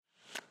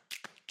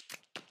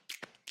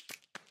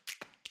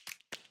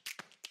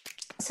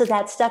So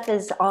that stuff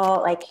is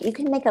all like, you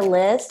can make a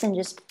list and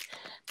just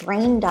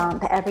brain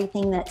dump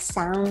everything that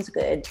sounds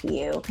good to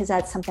you, because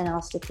that's something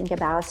else to think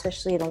about,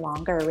 especially the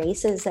longer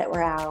races that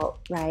we're out,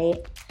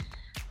 right?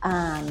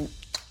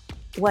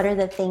 What are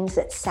the things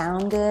that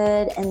sound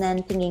good? And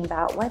then thinking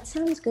about what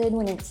sounds good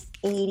when it's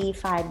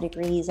 85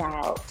 degrees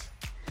out.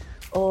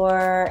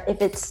 Or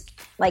if it's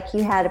like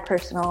you had a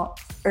personal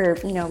or,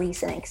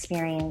 recent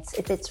experience,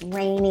 if it's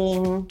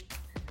raining,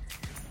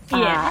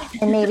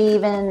 and maybe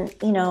even,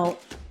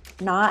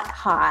 not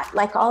hot,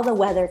 like all the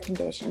weather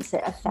conditions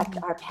that affect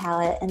our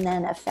palate and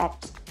then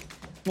affect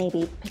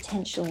maybe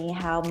potentially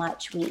how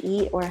much we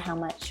eat or how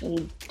much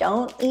we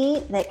don't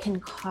eat, that can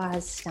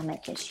cause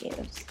stomach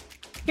issues.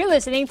 You're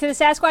listening to the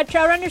Sasquatch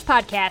Trail Runners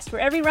podcast, where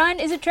every run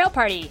is a trail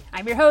party.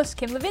 I'm your host,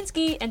 Kim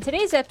Levinsky, and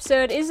today's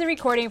episode is the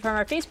recording from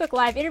our Facebook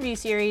Live interview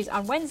series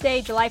on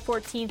Wednesday, July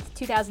 14th,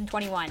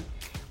 2021.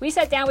 We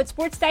sat down with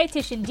sports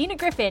dietitian Dina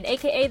Griffin,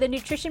 aka the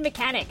Nutrition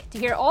Mechanic, to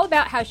hear all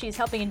about how she's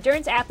helping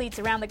endurance athletes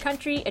around the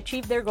country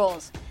achieve their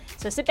goals.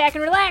 So sit back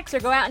and relax,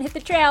 or go out and hit the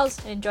trails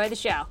and enjoy the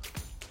show.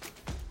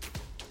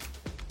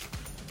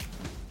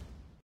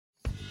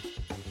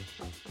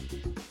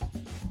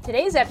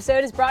 Today's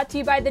episode is brought to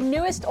you by the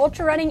newest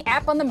ultra running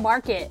app on the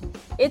market.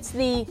 It's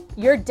the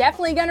You're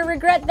Definitely Gonna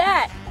Regret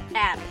That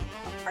app.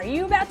 Are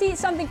you about to eat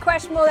something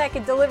questionable that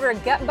could deliver a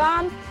gut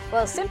bomb?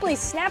 Well, simply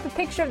snap a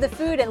picture of the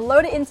food and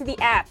load it into the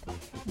app.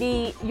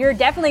 The You're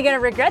Definitely Gonna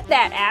Regret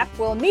That app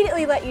will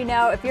immediately let you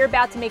know if you're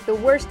about to make the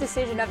worst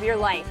decision of your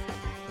life.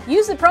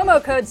 Use the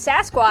promo code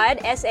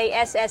SASQUAD,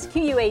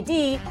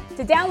 SASSQUAD,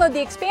 to download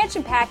the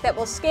expansion pack that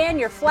will scan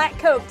your flat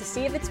Coke to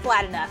see if it's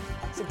flat enough.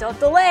 So don't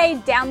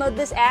delay, download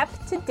this app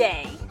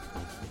today.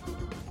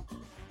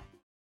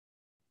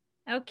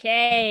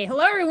 Okay,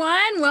 hello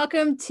everyone.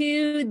 Welcome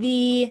to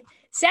the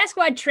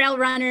Sasquatch Trail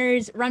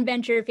Runners Run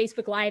Venture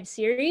Facebook Live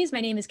series. My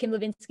name is Kim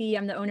Levinsky.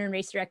 I'm the owner and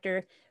race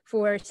director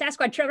for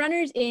Sasquatch Trail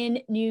Runners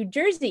in New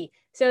Jersey.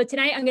 So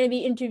tonight I'm going to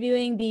be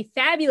interviewing the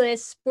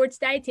fabulous sports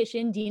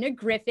dietitian, Dina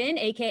Griffin,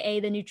 aka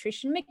the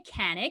Nutrition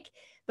Mechanic.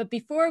 But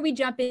before we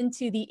jump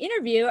into the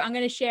interview, I'm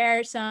going to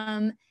share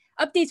some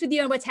updates with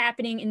you on what's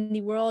happening in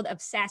the world of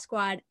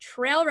Sasquatch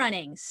trail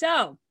running.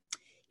 So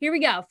here we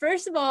go.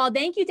 First of all,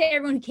 thank you to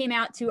everyone who came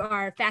out to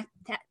our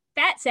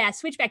Fat Sass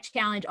Switchback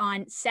Challenge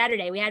on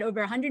Saturday. We had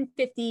over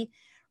 150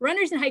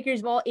 runners and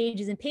hikers of all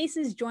ages and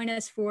paces join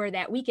us for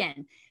that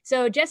weekend.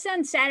 So just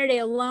on Saturday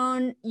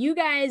alone, you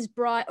guys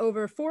brought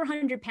over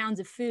 400 pounds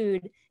of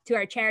food to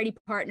our charity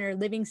partner,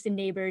 Livingston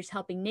Neighbors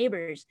Helping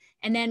Neighbors.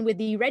 And then with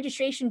the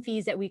registration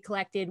fees that we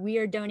collected, we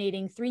are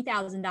donating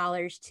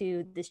 $3,000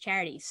 to this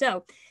charity.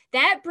 So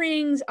that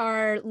brings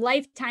our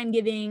lifetime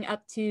giving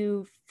up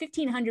to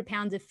 1,500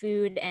 pounds of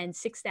food and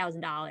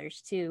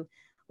 $6,000 to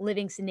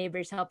Livingston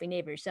Neighbors Helping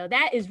Neighbors. So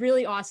that is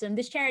really awesome.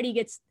 This charity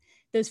gets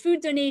those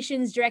food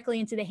donations directly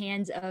into the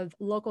hands of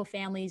local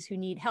families who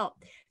need help.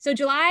 So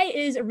July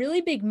is a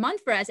really big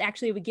month for us,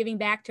 actually, with giving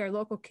back to our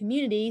local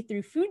community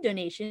through food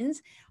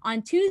donations.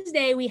 On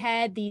Tuesday, we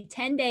had the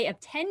 10-day of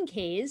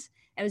 10Ks.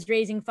 I was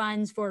raising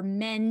funds for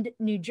Mend,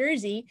 New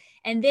Jersey,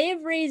 and they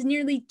have raised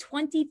nearly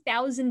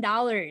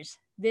 $20,000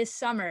 this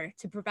summer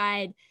to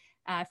provide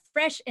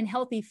fresh and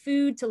healthy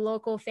food to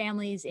local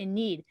families in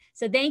need.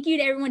 So thank you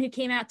to everyone who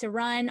came out to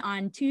run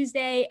on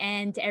Tuesday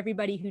and to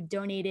everybody who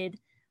donated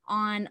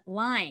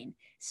online.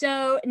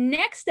 So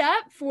next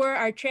up for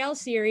our trail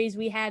series,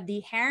 we have the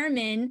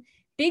Harriman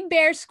Big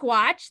Bear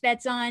Squatch.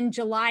 That's on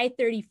July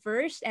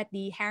 31st at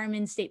the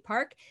Harriman State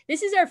Park.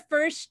 This is our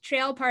first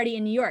trail party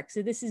in New York.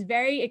 So this is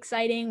very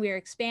exciting. We are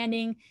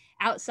expanding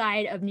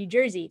outside of New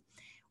Jersey.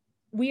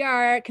 We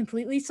are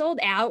completely sold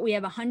out. We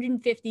have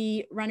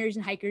 150 runners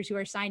and hikers who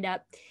are signed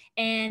up.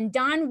 And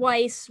Don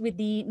Weiss with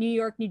the New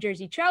York, New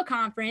Jersey Trail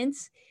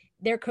Conference,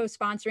 they're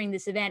co-sponsoring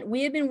this event.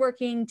 We have been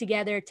working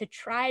together to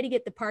try to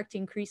get the park to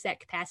increase that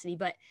capacity.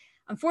 But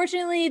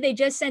unfortunately, they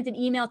just sent an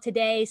email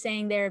today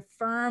saying they're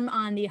firm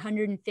on the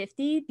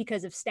 150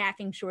 because of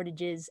staffing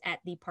shortages at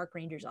the park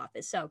ranger's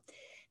office. So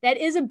that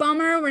is a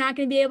bummer. We're not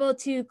going to be able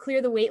to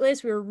clear the wait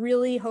list. We were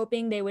really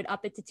hoping they would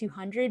up it to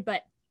 200,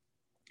 but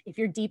if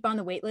you're deep on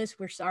the wait list,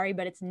 we're sorry,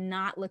 but it's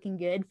not looking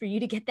good for you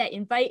to get that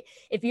invite.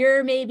 If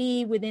you're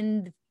maybe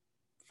within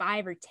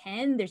 5 or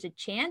 10, there's a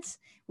chance.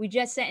 We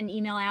just sent an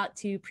email out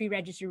to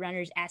pre-registered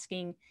runners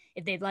asking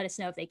if they'd let us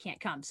know if they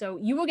can't come. So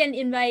you will get an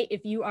invite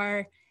if you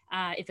are,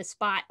 if a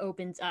spot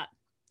opens up.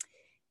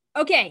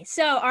 Okay,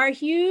 so our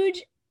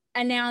huge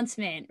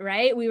announcement,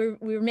 right? We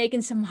were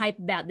making some hype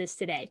about this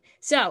today.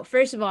 So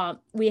first of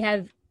all, we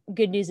have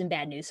good news and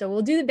bad news. So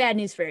we'll do the bad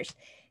news first.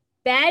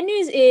 Bad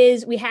news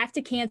is we have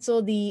to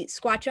cancel the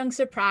Squatchung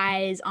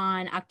Surprise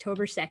on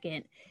October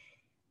 2nd.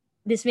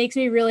 This makes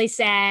me really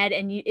sad.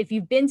 And if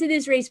you've been to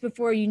this race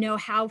before, you know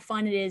how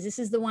fun it is. This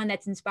is the one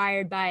that's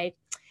inspired by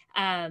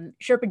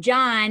Sherpa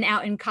John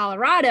out in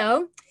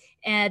Colorado.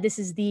 This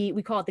is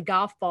we call it the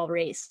golf ball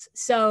race.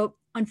 So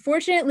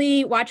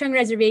unfortunately, Watchung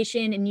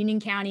Reservation in Union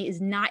County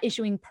is not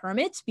issuing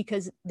permits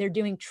because they're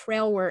doing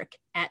trail work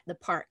at the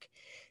park.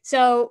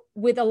 So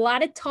with a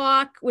lot of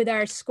talk with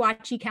our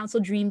Squatchy Council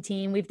Dream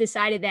Team, we've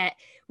decided that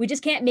we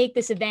just can't make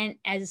this event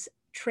as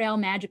trail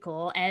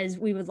magical as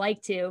we would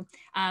like to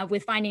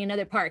with finding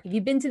another park. If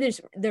you've been to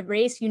the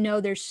race, you know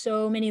there's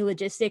so many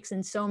logistics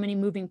and so many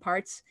moving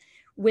parts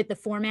with the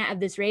format of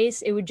this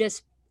race.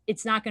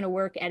 It's not going to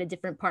work at a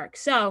different park.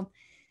 So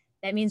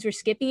that means we're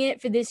skipping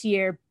it for this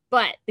year.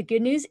 But the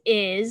good news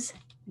is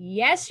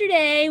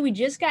yesterday, we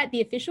just got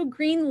the official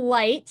green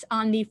light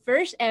on the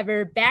first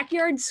ever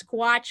Backyard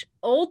Squatch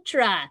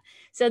Ultra.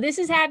 So this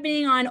is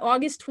happening on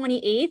August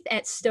 28th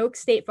at Stoke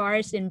State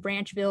Forest in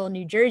Branchville,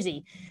 New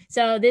Jersey.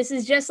 So this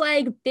is just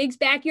like Big's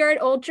Backyard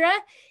Ultra.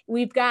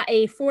 We've got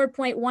a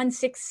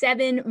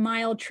 4.167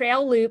 mile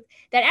trail loop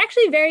that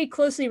actually very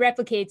closely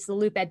replicates the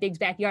loop at Big's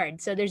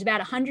Backyard. So there's about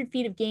 100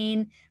 feet of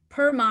gain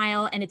per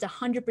mile, and it's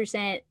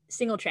 100%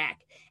 single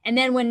track. And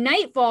then when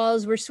night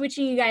falls, we're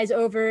switching you guys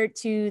over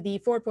to the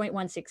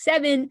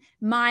 4.167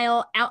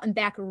 mile out and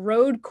back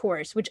road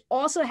course, which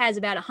also has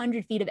about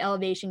 100 feet of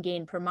elevation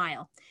gain per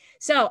mile.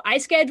 So I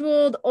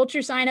scheduled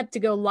Ultra sign up to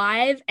go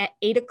live at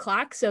 8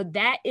 o'clock. So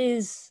that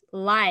is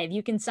live.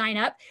 You can sign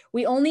up.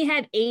 We only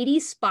have 80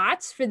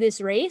 spots for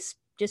this race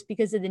just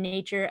because of the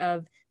nature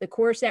of the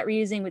course that we're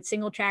using with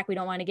single track. We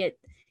don't want to get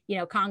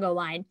Congo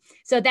line.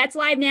 So that's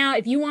live now.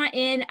 If you want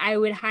in, I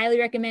would highly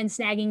recommend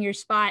snagging your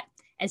spot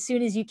as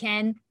soon as you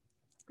can.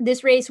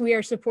 This race, we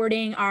are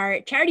supporting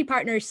our charity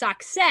partner,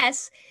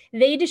 Success.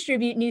 They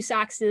distribute new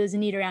socks to those in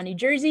need around New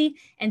Jersey.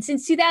 And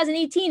since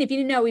 2018, if you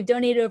didn't know, we've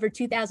donated over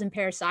 2,000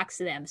 pair of socks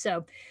to them.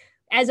 So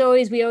as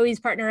always, we always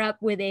partner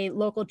up with a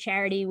local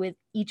charity with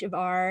each of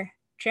our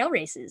trail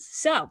races.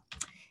 So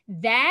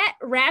that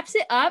wraps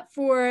it up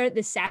for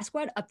the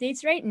Sasquatch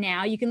updates right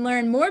now. You can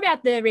learn more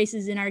about the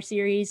races in our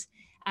series,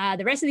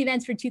 the rest of the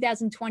events for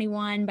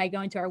 2021 by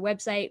going to our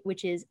website,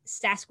 which is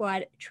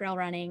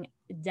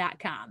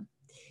sasquatchtrailrunning.com.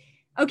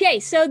 Okay,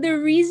 so the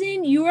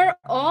reason you are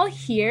all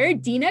here,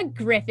 Dina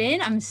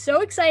Griffin. I'm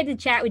so excited to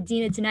chat with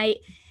Dina tonight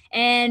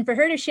and for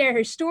her to share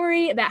her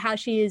story about how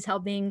she is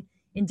helping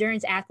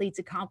endurance athletes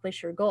accomplish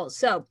her goals.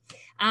 So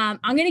I'm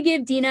going to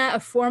give Dina a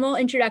formal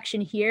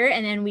introduction here,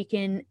 and then we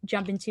can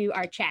jump into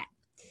our chat.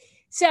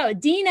 So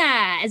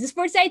Dina, as a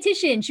sports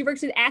dietitian, she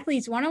works with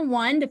athletes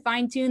one-on-one to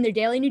fine-tune their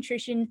daily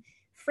nutrition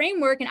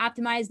framework and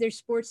optimize their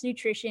sports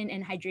nutrition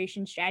and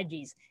hydration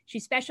strategies. She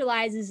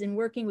specializes in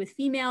working with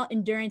female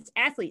endurance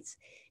athletes.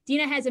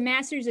 Dina has a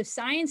master's of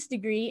science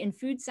degree in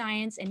food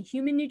science and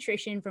human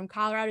nutrition from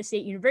Colorado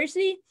State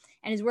University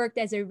and has worked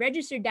as a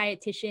registered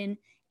dietitian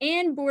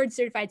and board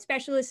certified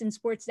specialist in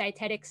sports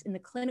dietetics in the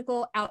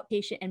clinical,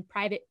 outpatient, and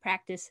private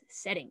practice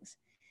settings.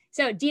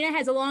 So Dina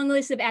has a long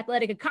list of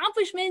athletic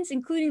accomplishments,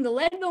 including the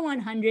Leadville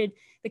 100,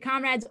 the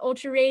Comrades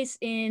Ultra Race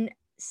in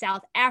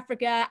South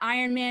Africa,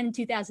 Ironman in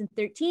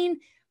 2013,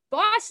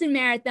 Boston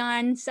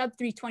Marathon, sub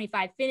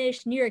 325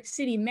 finish, New York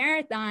City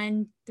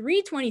Marathon,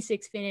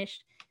 326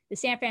 finish, the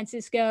San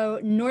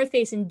Francisco North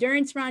Face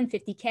Endurance Run,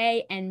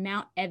 50K, and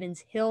Mount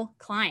Evans Hill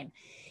Climb.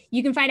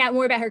 You can find out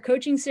more about her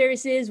coaching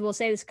services. We'll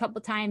say this a couple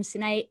times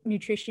tonight,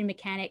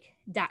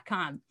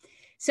 nutritionmechanic.com.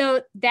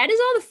 So that is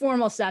all the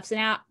formal stuff. So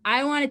now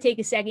I want to take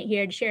a second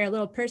here to share a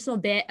little personal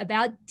bit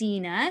about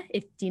Dina,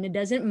 if Dina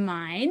doesn't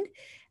mind.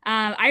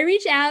 I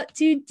reached out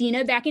to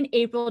Dina back in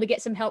April to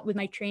get some help with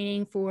my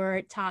training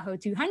for Tahoe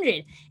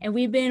 200. And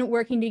we've been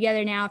working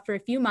together now for a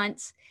few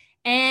months.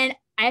 And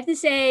I have to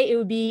say it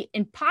would be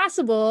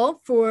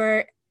impossible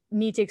for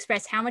me to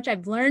express how much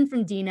I've learned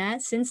from Dina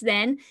since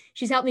then.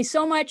 She's helped me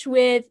so much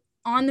with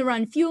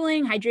on-the-run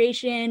fueling,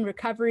 hydration,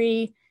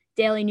 recovery,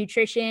 daily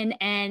nutrition.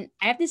 And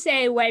I have to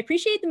say what I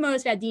appreciate the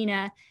most about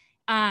Dina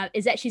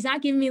is that she's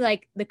not giving me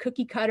like the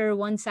cookie cutter,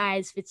 one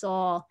size fits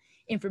all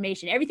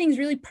information. Everything's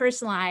really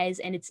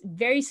personalized and it's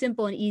very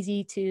simple and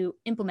easy to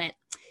implement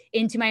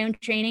into my own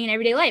training and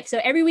everyday life. So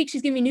every week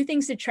she's giving me new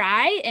things to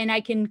try, and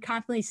I can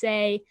confidently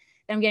say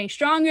that I'm getting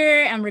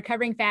stronger, I'm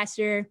recovering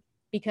faster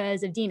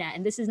because of Dina.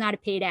 And this is not a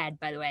paid ad,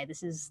 by the way.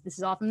 This is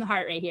all from the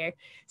heart right here.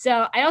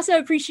 So I also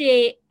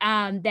appreciate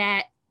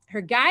that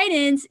her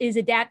guidance is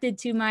adapted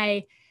to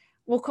my,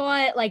 we'll call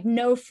it like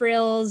no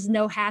frills,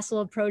 no hassle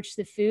approach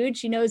to food.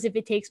 She knows if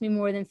it takes me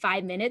more than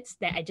 5 minutes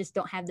that I just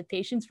don't have the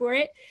patience for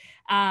it.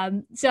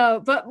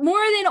 But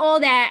more than all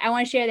that, I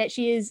want to share that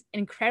she is an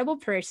incredible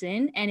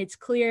person, and it's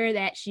clear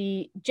that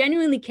she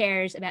genuinely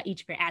cares about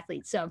each of her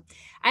athletes. So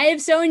I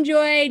have so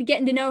enjoyed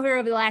getting to know her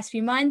over the last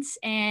few months,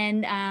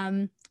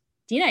 and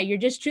Dina, you're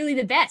just truly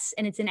the best,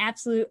 and it's an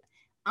absolute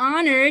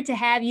honor to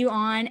have you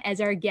on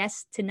as our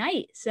guest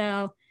tonight.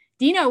 So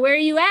Dina, where are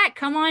you at?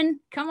 Come on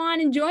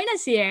and join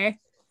us here.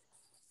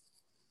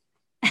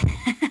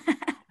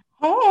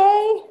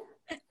 Hey.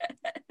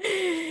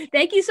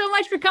 Thank you so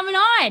much for coming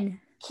on.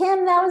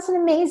 Kim, that was an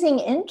amazing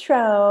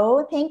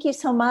intro. Thank you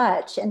so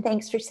much. And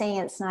thanks for saying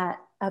it's not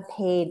a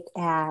paid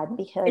ad,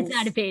 because it's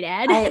not a paid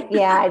ad.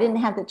 I didn't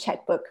have the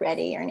checkbook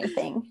ready or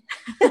anything.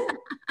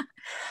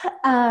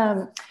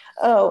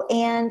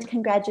 And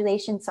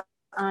congratulations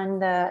on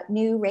the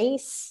new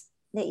race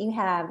that you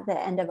have the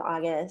end of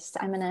August.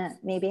 I'm going to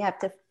maybe have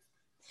to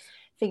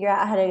figure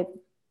out how to,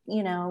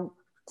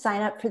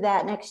 sign up for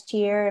that next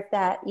year if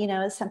that,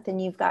 is something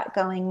you've got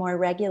going more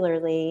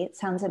regularly. It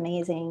sounds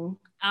amazing.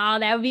 Oh,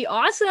 that would be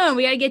awesome.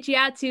 We got to get you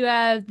out to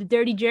the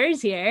Dirty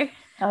Jers here.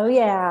 Oh,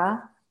 yeah.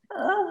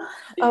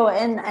 Oh,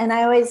 and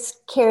I always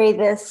carry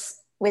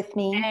this with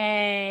me.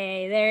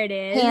 Hey, there it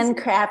is.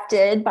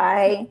 Handcrafted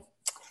by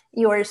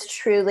yours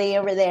truly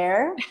over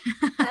there.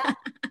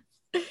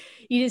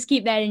 You just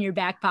keep that in your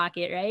back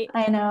pocket, right?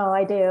 I know,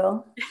 I do.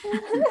 All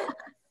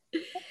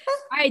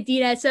right,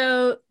 Dina.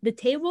 So the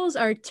tables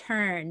are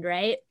turned,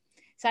 right?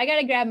 So I got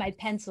to grab my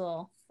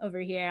pencil over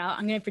here.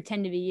 I'm going to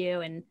pretend to be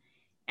you and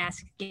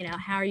ask,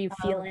 how are you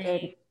feeling?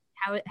 Good.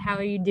 How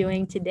are you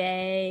doing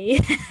today?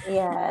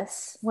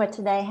 Yes. What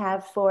did I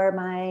have for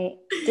my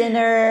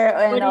dinner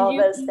and all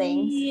those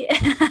things?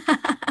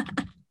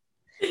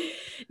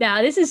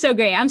 No, this is so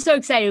great. I'm so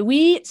excited.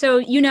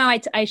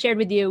 I shared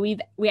with you,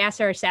 we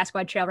asked our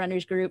Sasquatch Trail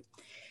Runners group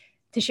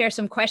to share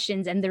some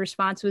questions, and the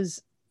response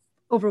was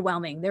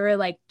overwhelming. There were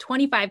like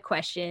 25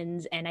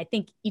 questions, and I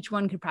think each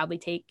one could probably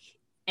take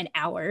an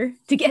hour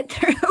to get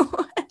through.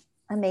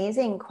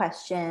 Amazing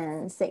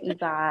questions that you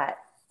got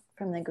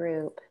from the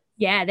group.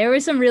 Yeah, there were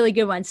some really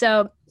good ones.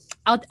 So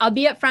I'll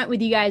be upfront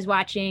with you guys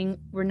watching.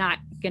 We're not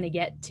going to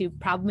get to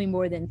probably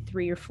more than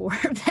 3 or 4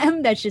 of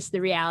them. That's just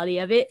the reality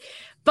of it.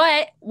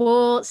 But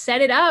we'll set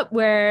it up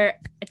where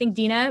I think,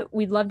 Dina,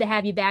 we'd love to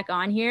have you back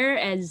on here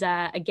as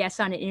a guest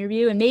on an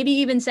interview, and maybe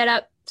even set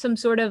up some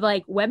sort of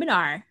like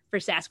webinar for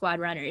Sasquatch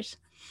runners.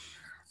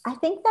 I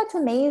think that's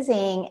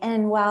amazing.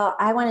 And well,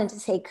 I wanted to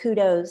say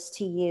kudos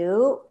to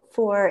you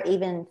for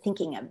even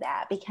thinking of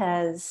that,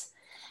 because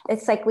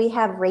it's like we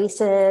have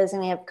races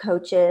and we have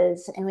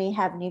coaches and we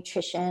have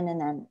nutrition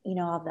and then,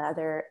 all the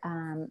other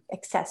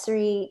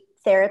accessory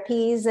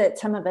therapies that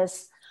some of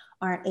us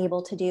aren't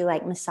able to do,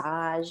 like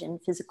massage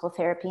and physical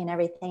therapy and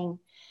everything.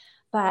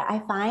 But I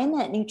find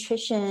that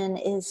nutrition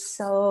is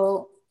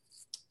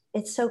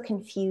it's so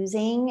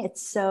confusing.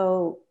 It's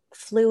so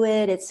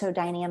fluid. It's so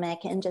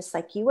dynamic. And just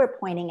like you were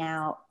pointing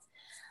out,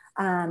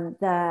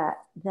 the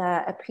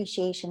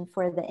appreciation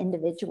for the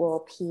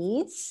individual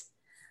piece.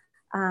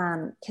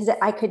 Because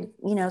I could,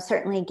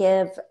 certainly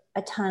give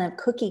a ton of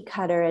cookie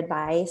cutter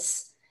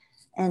advice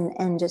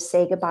and just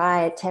say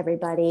goodbye to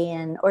everybody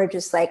or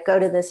just like go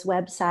to this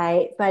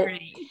website. But,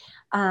 right.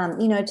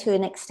 To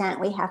an extent,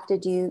 we have to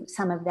do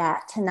some of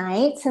that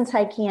tonight since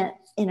I can't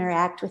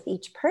interact with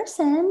each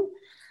person.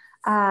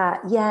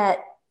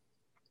 Yet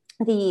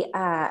the,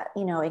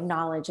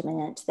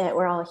 acknowledgement that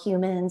we're all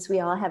humans, we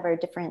all have our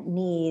different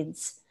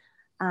needs.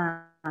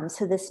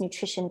 So this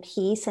nutrition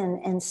piece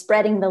and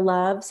spreading the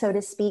love, so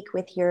to speak,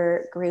 with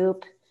your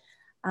group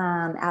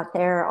out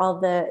there, all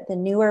the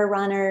newer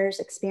runners,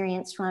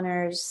 experienced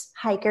runners,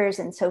 hikers,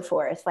 and so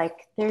forth.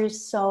 Like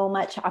there's so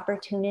much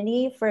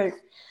opportunity for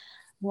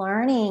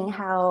learning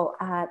how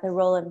the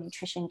role of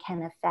nutrition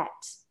can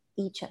affect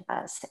each of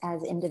us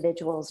as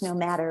individuals, no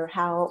matter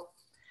how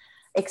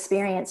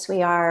experienced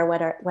we are,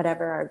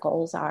 whatever our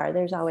goals are.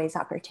 There's always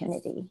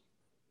opportunity.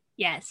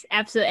 Yes,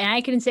 absolutely. And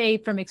I can say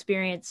from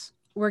experience,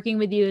 working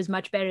with you is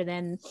much better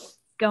than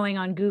going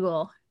on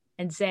Google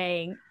and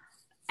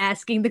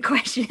asking the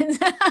questions.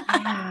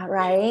 Yeah,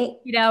 right.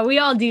 We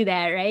all do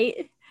that,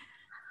 right?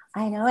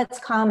 I know it's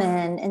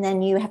common. And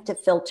then you have to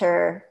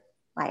filter,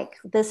 like,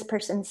 this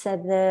person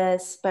said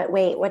this, but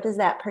wait, what does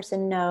that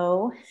person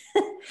know?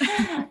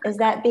 Is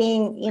that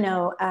being,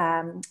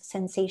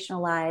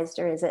 sensationalized,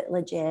 or is it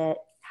legit?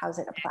 How does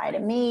it apply to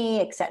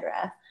me,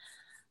 etc.?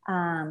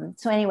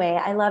 So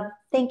anyway,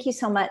 thank you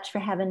so much for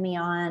having me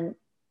on.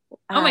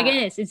 Oh my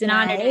goodness, it's an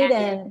honor to have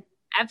you.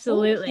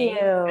 Absolutely.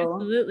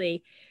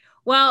 Absolutely.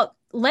 Well,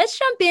 let's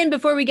jump in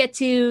before we get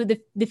to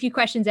the few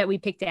questions that we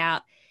picked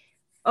out.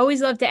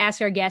 Always love to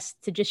ask our guests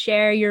to just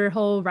share your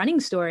whole running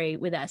story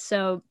with us.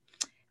 So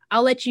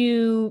I'll let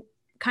you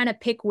kind of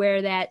pick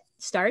where that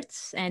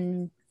starts,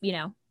 and,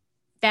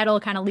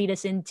 that'll kind of lead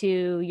us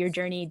into your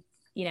journey,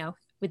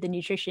 with the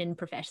nutrition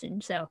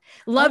profession. So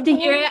love to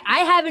hear it. I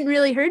haven't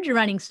really heard your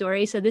running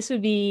story, so this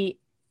would be,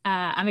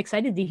 I'm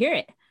excited to hear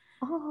it.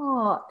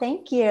 Oh,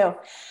 thank you.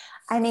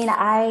 I mean,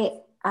 I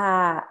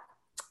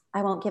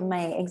won't give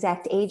my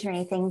exact age or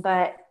anything,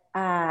 but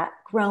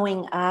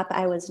growing up,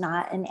 I was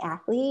not an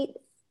athlete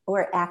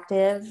or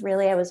active.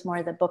 Really, I was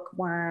more the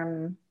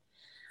bookworm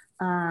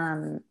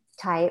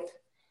type,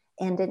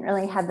 and didn't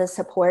really have the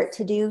support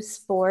to do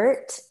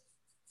sport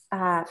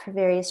for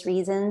various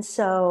reasons.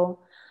 So,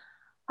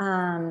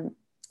 then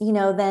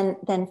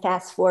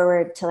fast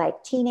forward to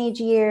like teenage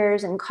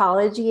years and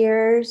college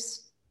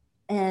years,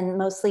 and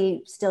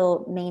mostly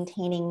still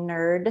maintaining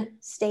nerd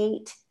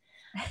state.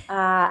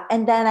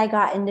 And then I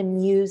got into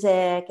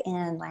music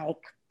and like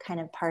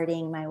kind of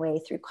partying my way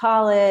through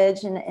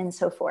college and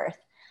so forth.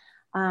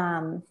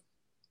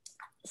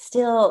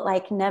 Still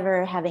like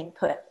never having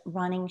put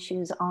running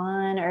shoes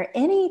on or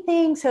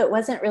anything. So it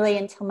wasn't really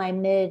until my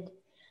mid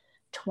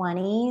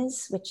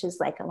 20s, which is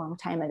like a long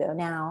time ago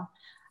now,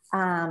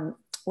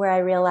 where I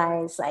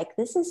realized like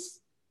this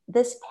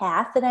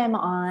path that I'm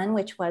on,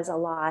 which was a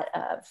lot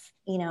of,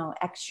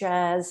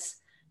 extras,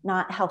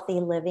 not healthy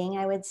living,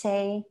 I would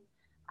say,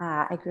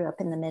 I grew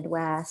up in the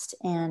Midwest,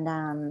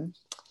 and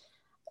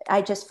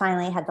I just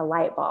finally had the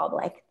light bulb.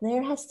 Like,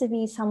 there has to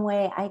be some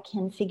way I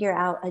can figure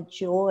out a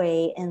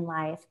joy in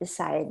life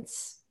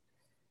besides,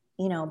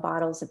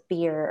 bottles of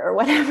beer or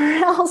whatever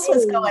else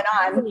was going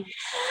on.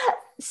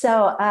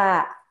 So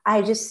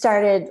I just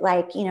started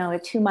like, a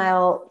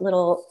 2-mile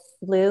little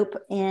loop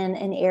in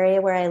an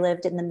area where I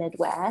lived in the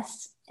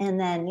Midwest. And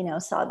then,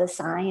 saw the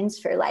signs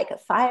for like a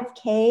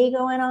 5K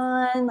going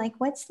on. Like,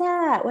 what's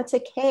that? What's a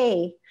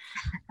K?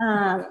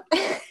 Shouldn't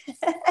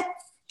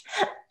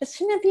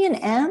it be an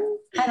M?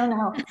 I don't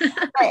know.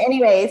 But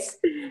anyways,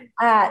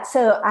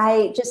 so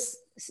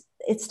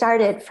it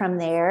started from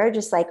there,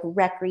 just like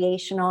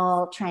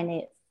recreational, trying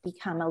to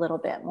become a little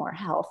bit more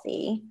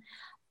healthy.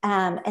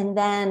 And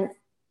then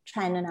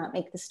trying to not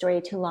make the story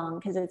too long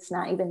because it's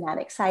not even that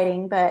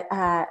exciting, but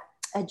a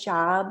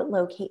job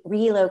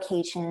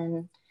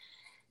relocation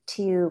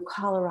to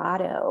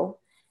Colorado.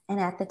 And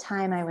at the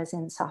time I was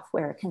in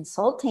software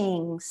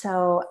consulting.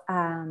 So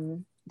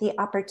the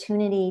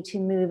opportunity to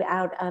move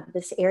out of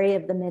this area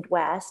of the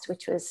Midwest,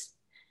 which was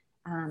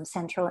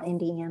central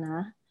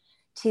Indiana,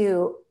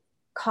 to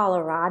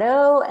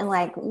Colorado, and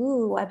like,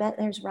 ooh, I bet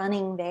there's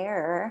running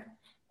there.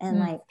 And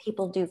like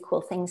people do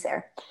cool things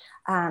there.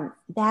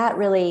 That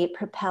really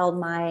propelled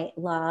my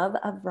love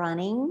of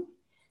running.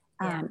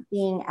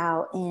 Being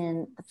out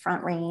in the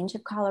Front Range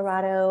of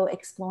Colorado,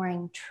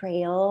 exploring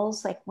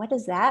trails. Like, what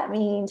does that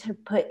mean to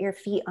put your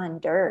feet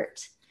on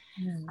dirt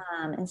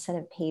instead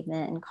of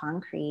pavement and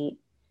concrete?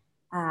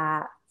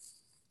 And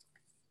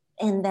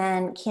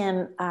then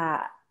Kim,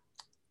 the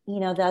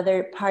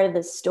other part of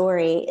the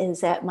story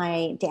is that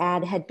my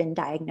dad had been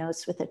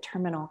diagnosed with a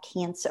terminal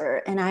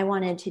cancer, and I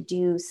wanted to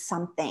do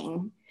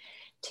something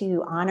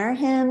to honor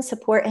him,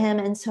 support him.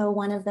 And so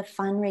one of the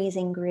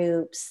fundraising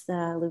groups, the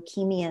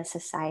Leukemia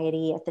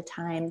Society at the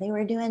time, they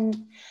were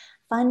doing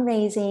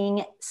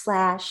fundraising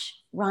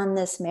 / run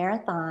this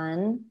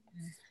marathon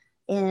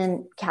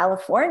in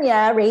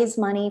California, raise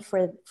money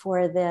for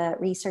the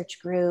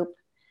research group,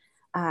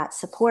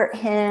 support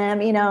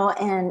him,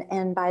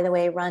 and by the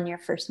way, run your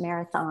first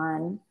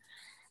marathon.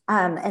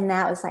 And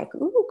that was like,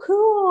 ooh,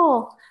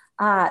 cool.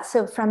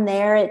 So from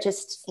there, it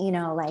just,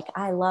 like,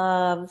 I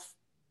love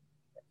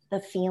the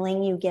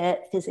feeling you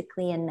get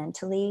physically and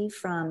mentally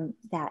from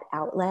that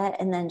outlet.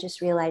 And then just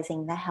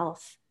realizing the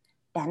health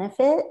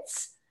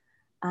benefits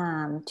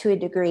to a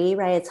degree,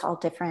 right? It's all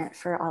different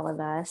for all of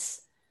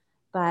us.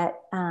 But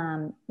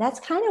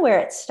that's kind of where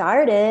it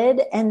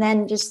started. And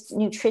then just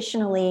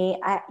nutritionally,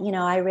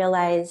 I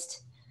realized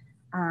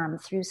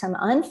through some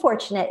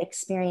unfortunate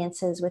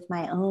experiences with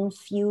my own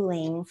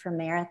fueling for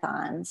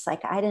marathons,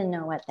 like I didn't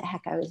know what the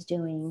heck I was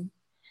doing.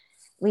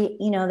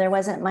 There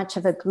wasn't much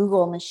of a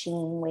Google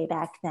machine way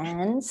back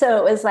then. So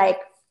it was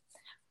like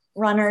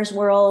Runner's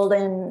World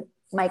and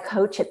my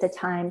coach at the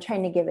time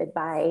trying to give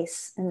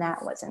advice, and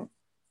that wasn't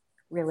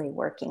really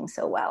working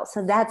so well.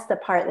 So that's the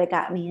part that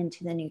got me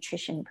into the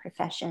nutrition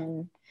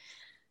profession.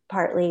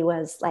 Partly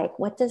was like,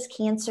 what does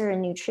cancer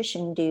and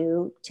nutrition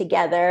do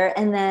together?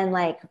 And then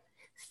like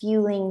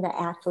fueling the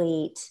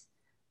athlete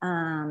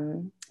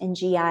in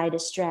GI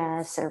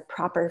distress, or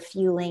proper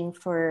fueling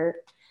for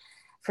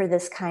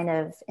this kind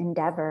of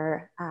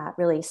endeavor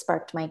really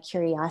sparked my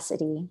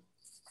curiosity.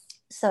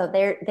 So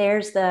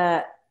there's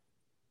the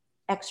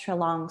extra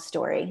long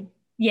story.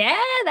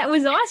 Yeah, that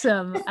was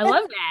awesome. I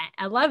love that.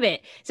 I love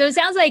it. So it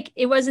sounds like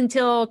it wasn't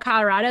until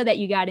Colorado that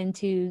you got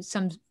into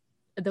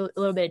a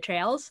little bit of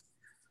trails.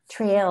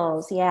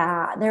 Trails,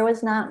 yeah. There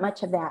was not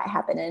much of that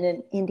happening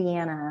in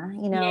Indiana.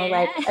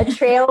 Like a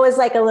trail was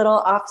like a little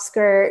off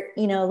skirt,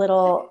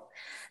 little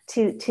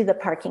to the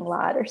parking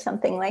lot or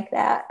something like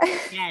that.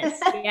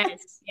 Yes.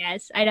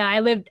 I know. I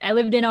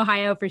lived in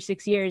Ohio for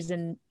 6 years,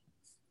 and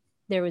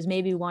there was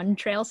maybe one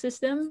trail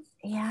system.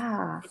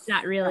 Yeah. It's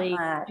not really,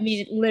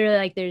 literally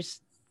like there's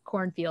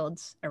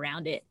cornfields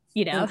around it,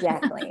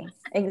 Exactly.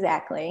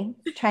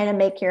 Trying to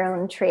make your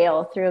own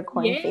trail through a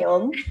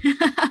cornfield.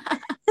 Yeah.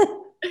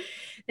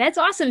 That's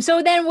awesome.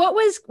 So then what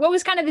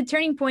was kind of the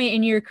turning point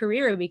in your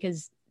career?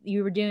 Because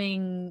you were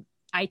doing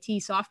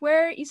IT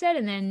software, you said,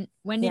 and then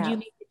when did you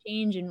make the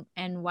change,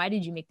 and why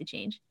did you make the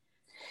change?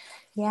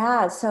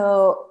 Yeah.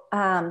 So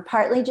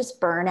partly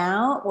just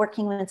burnout,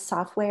 working with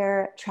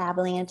software,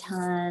 traveling a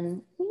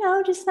ton,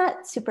 just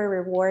not super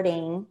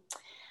rewarding.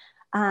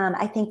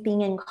 I think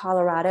being in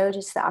Colorado,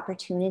 just the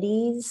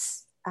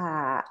opportunities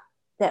that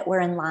were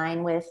in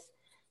line with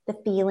the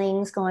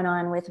feelings going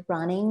on with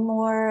running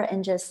more,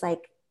 and just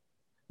like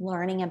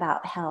learning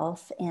about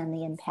health and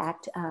the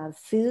impact of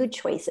food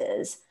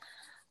choices.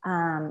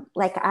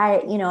 Like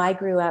I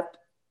grew up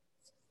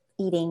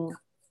eating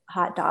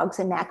hot dogs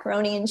and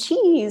macaroni and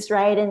cheese,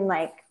 right? And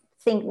like,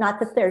 think not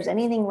that there's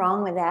anything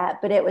wrong with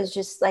that, but it was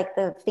just like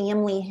the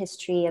family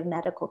history of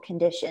medical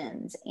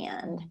conditions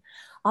and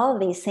all of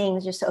these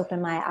things just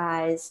opened my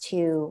eyes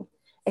to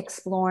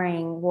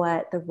exploring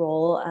what the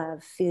role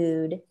of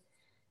food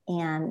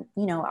and,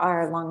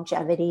 our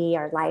longevity,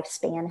 our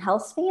lifespan,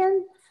 health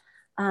span.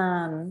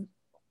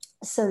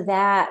 So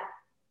that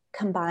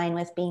combined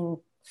with being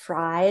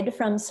fried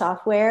from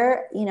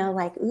software,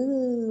 like,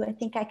 ooh, I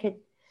think I could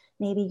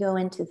maybe go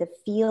into the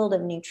field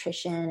of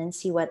nutrition and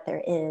see what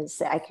there is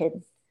that I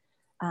could,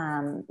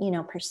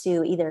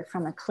 pursue either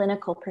from a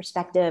clinical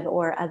perspective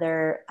or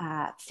other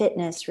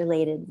fitness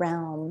related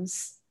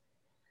realms.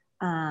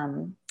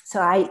 So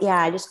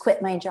I just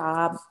quit my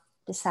job,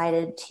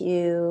 decided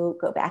to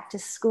go back to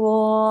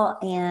school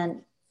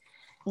and,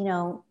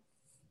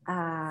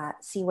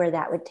 see where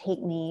that would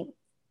take me.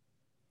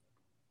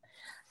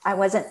 I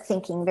wasn't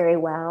thinking very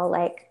well,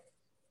 like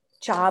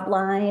job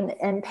line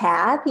and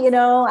path,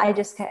 I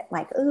just kept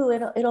like, ooh,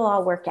 it'll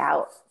all work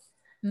out.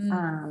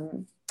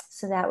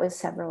 So that was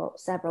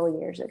several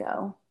years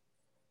ago.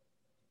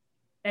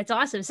 That's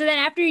awesome. So then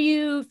after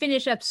you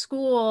finish up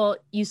school,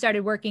 you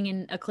started working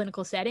in a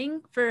clinical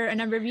setting for a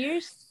number of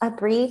years? A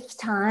brief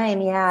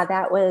time. Yeah,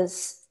 that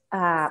was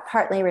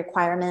partly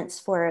requirements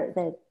for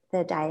the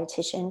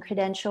dietitian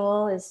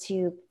credential is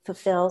to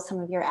fulfill some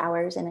of your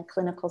hours in a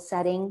clinical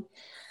setting.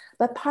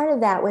 But part of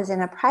that was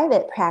in a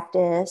private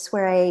practice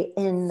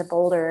in the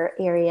Boulder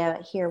area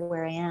here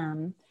where I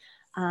am,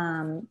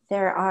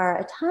 there are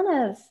a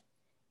ton of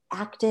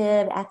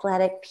active,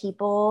 athletic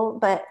people,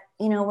 but,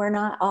 we're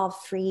not all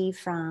free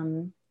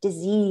from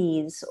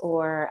disease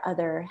or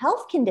other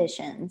health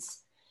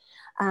conditions.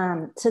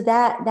 So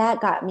that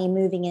got me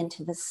moving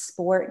into the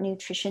sport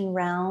nutrition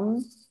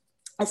realm,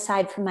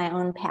 aside from my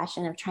own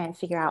passion of trying to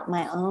figure out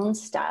my own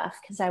stuff,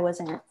 because I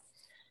wasn't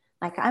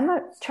like,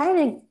 trying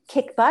to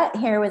kick butt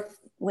here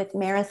with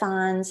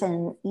marathons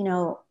and,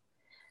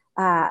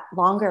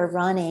 longer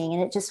running,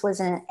 and it just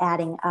wasn't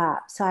adding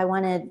up. So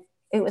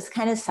it was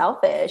kind of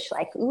selfish,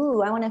 like,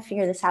 ooh, I want to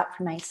figure this out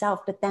for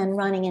myself, but then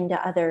running into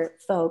other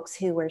folks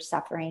who were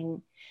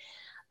suffering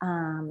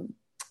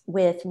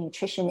with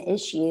nutrition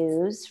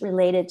issues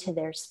related to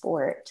their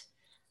sport.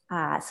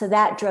 So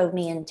that drove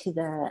me into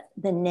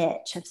the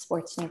niche of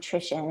sports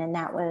nutrition. And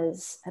that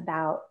was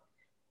about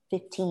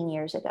 15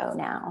 years ago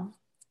now.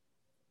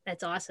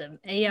 That's awesome.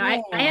 And,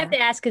 I have to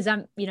ask, because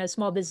I'm, a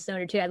small business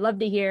owner too. I'd love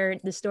to hear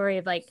the story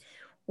of like,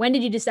 when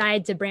did you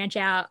decide to branch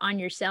out on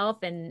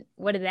yourself, and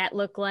what did that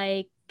look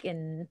like,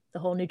 and the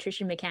whole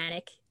nutrition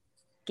mechanic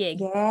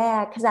gig?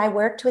 Yeah, because I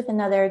worked with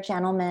another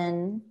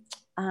gentleman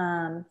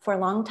for a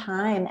long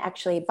time.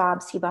 Actually,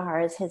 Bob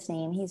Seebahar is his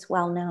name. He's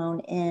well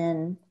known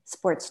in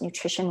sports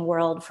nutrition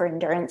world for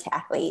endurance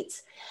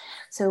athletes.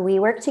 So we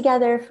worked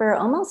together for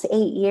almost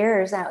 8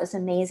 years. That was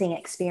an amazing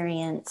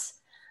experience.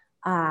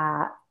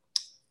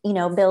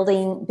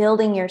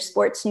 Building your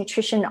sports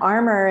nutrition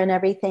armor and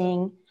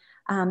everything.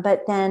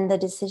 But then the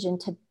decision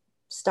to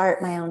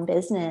start my own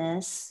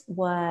business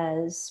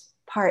was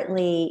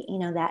partly,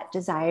 that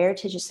desire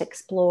to just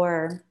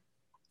explore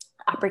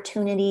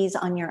opportunities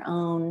on your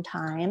own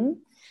time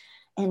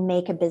and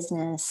make a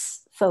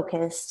business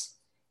focused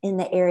in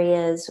the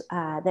areas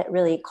that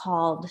really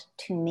called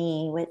to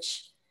me,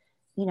 which,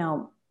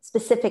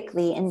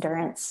 specifically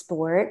endurance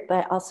sport,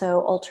 but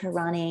also ultra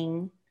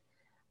running.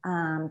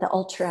 The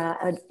ultra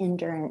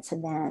endurance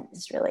event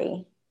is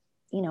really,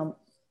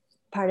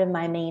 part of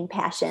my main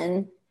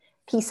passion,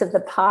 piece of the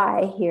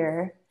pie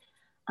here.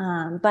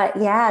 But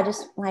yeah,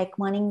 just like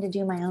wanting to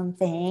do my own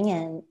thing,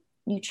 and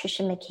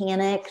nutrition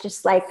mechanic,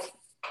 just like,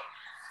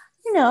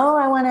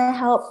 I want to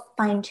help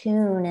fine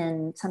tune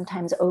and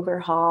sometimes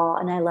overhaul,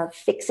 and I love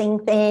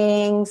fixing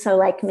things. So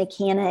like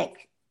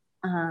mechanic,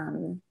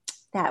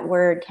 that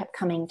word kept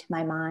coming to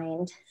my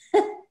mind.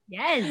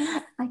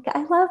 Yes. Like,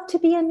 I love to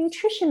be a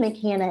nutrition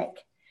mechanic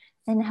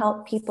and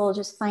help people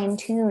just fine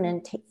tune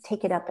and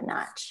take it up a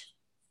notch.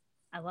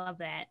 I love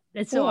that.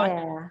 That's so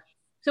awesome.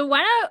 So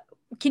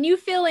can you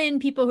fill in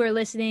people who are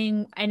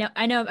listening? I know,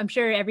 I'm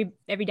sure every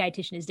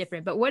dietitian is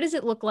different, but what does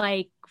it look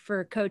like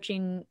for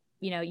coaching,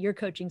 your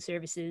coaching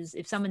services?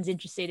 If someone's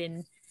interested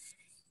in,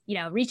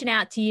 reaching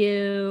out to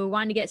you,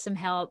 wanting to get some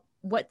help,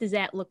 what does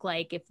that look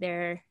like if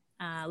they're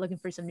looking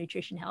for some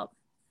nutrition help?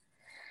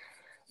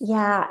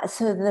 Yeah.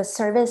 So the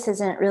service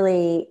isn't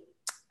really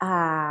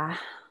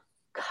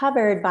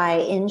covered by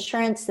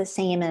insurance, the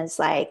same as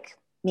like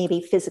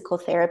maybe physical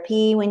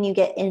therapy when you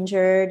get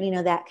injured,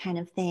 that kind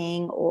of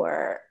thing,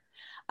 or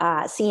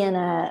seeing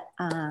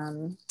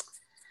I'm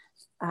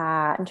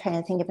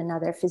trying to think of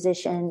another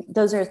physician.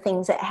 Those are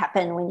things that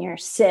happen when you're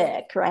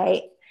sick,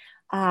 right?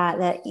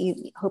 That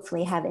you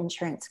hopefully have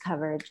insurance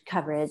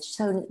coverage.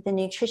 So the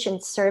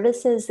nutrition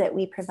services that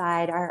we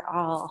provide are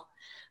all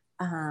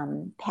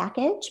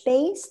package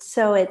based.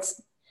 So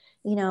it's,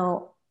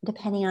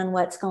 depending on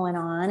what's going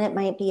on, it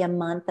might be a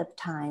month of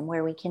time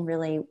where we can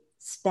really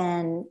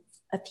spend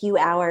a few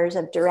hours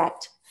of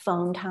direct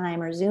phone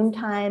time or Zoom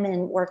time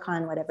and work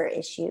on whatever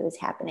issue is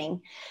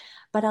happening.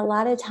 But a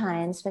lot of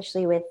times,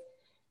 especially with,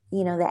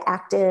 the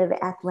active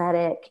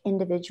athletic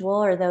individual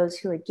or those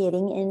who are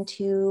getting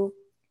into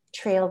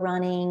trail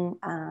running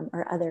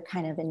or other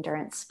kind of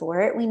endurance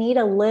sport, we need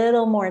a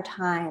little more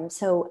time.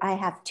 So I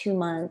have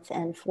 2-month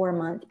and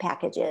 4-month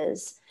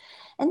packages.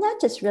 And that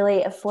just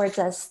really affords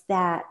us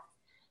that,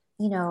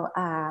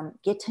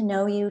 get to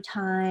know you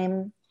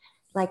time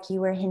like you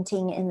were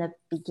hinting in the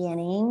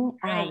beginning,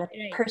 the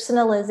Right.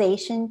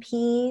 personalization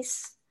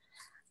piece,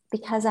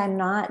 because I'm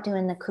not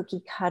doing the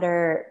cookie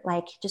cutter,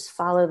 like just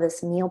follow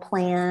this meal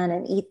plan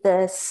and eat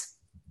this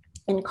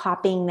and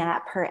copying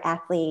that per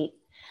athlete.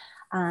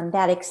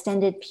 That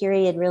extended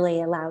period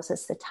really allows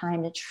us the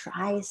time to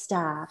try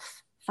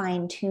stuff,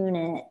 fine tune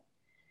it.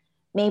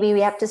 Maybe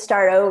we have to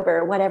start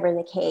over, whatever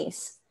the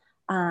case.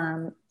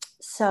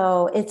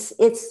 So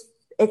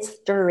it's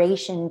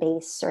duration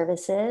based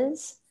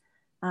services.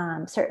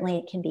 Certainly,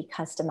 it can be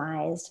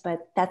customized,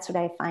 but that's what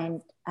I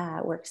find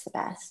works the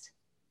best.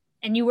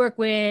 And you work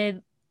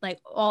with like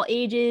all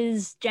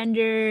ages,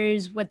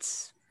 genders.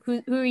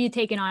 Who are you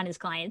taking on as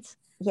clients?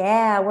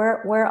 Yeah,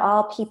 we're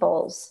all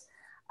peoples.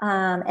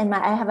 And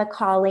I have a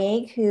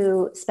colleague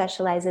who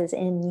specializes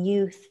in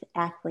youth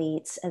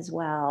athletes as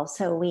well.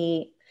 So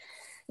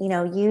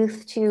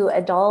youth to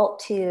adult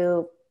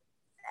to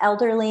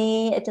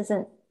elderly, it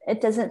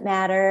doesn't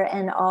matter,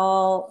 and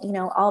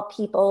all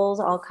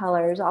peoples, all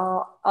colors,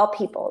 all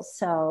peoples.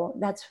 So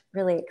that's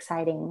really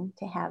exciting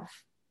to have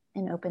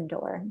an open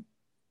door.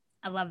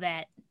 I love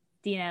that,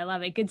 Dina. I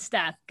love it. Good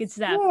stuff. Good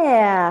stuff.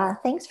 Yeah,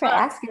 thanks for Well,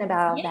 asking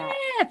about all that.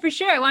 yeah, for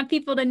sure. I want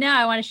people to know.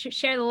 I want to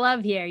share the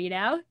love here,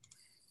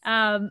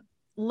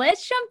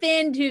 Let's jump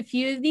into a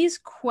few of these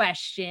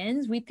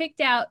questions. We picked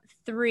out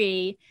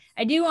 3.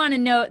 I do want to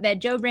note that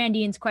Joe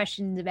Brandine's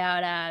questions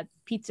about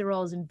pizza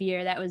rolls and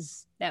beer, that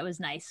was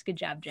nice. Good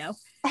job, Joe.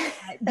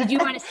 Did you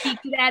want to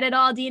speak to that at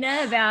all,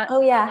 Dina?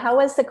 Oh yeah, how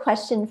was the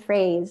question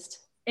phrased?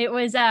 It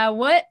was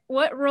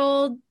what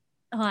role?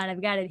 Hold on,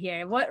 I've got it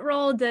here. What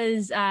role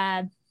does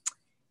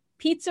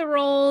pizza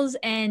rolls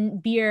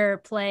and beer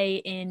play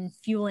in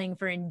fueling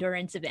for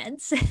endurance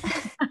events?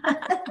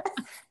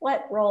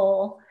 What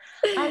role?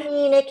 I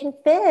mean, it can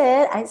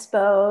fit, I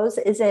suppose.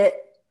 Is it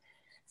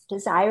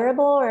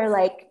desirable or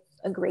like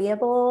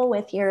agreeable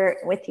with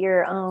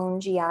your own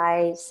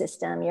GI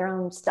system, your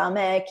own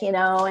stomach,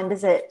 and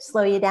does it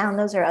slow you down?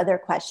 Those are other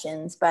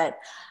questions. But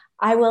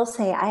I will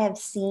say I have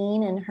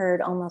seen and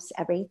heard almost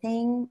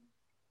everything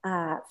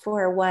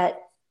for what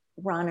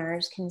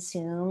runners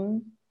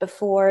consume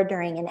before,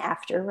 during, and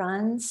after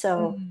runs.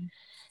 So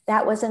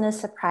that wasn't a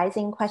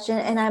surprising question.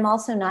 And I'm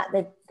also not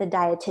the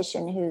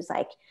dietitian who's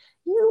like,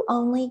 you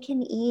only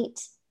can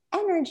eat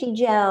energy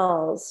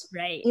gels,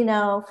 right?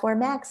 For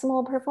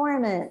maximal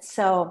performance.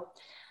 So,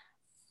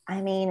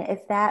 I mean,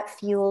 if that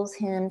fuels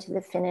him to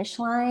the finish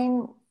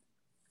line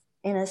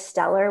in a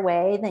stellar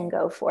way, then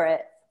go for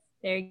it.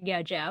 There you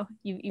go, Joe.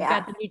 You've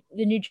got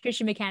the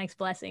nutrition mechanics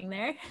blessing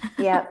there.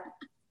 Yep,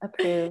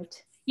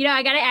 approved.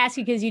 I got to ask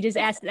you, because you just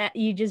asked that,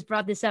 you just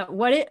brought this up.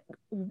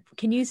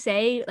 Can you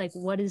say, like,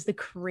 what is the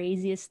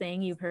craziest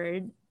thing you've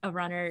heard a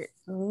runner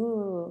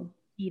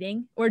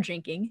eating or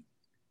drinking?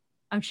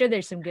 I'm sure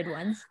there's some good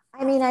ones.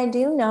 I mean, I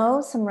do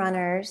know some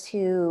runners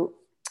who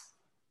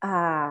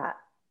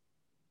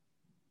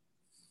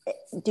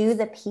do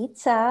the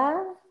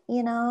pizza,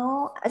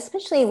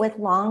 especially with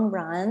long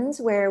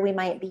runs where we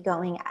might be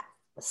going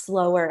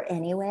slower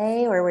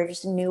anyway, or we're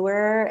just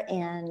newer.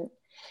 And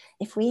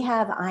if we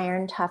have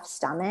iron tough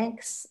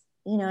stomachs,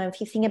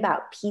 if you think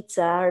about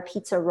pizza or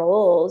pizza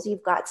rolls,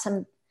 you've got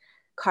some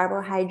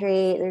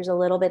carbohydrate, there's a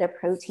little bit of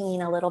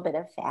protein, a little bit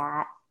of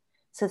fat.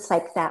 So it's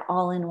like that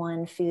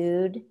all-in-one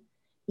food.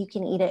 You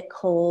can eat it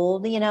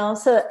cold,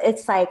 so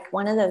it's like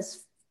one of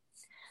those.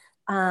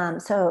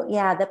 So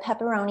yeah, the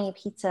pepperoni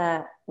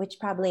pizza, which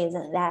probably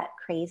isn't that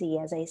crazy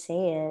as I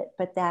say it,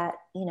 but that,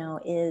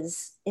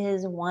 is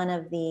one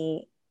of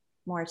the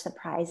more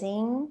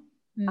surprising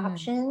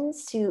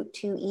options to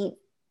eat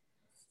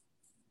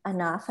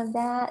enough of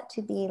that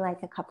to be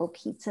like a couple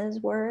pizzas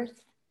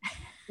worth,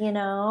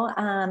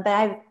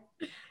 but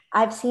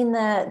I've seen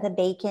the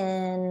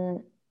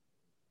bacon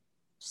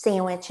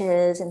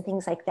sandwiches and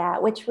things like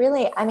that, which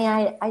really, I mean,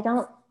 I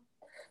don't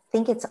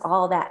think it's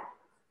all that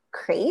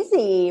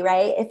crazy,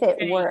 right? If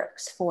it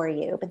works for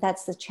you, but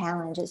that's the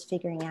challenge, is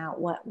figuring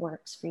out what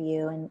works for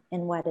you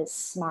and what is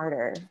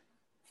smarter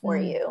for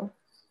you.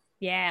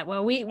 Yeah.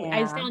 Well,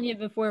 I was telling you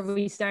before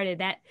we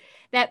started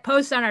that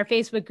post on our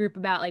Facebook group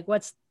about like,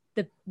 what's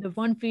the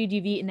one food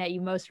you've eaten that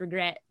you most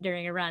regret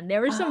during a run.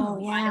 There was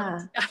some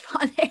wild stuff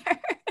on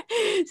there.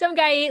 Some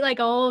guy ate like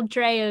a whole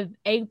tray of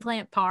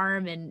eggplant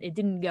parm and it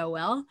didn't go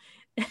well.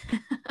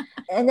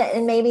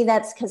 And maybe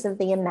that's because of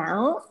the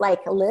amount,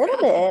 like a little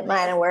bit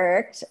might have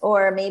worked,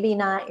 or maybe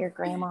not your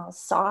grandma's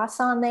sauce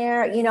on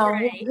there,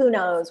 who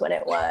knows what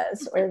it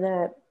was, or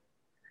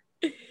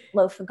the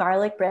loaf of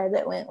garlic bread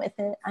that went with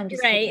it. I'm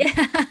just right.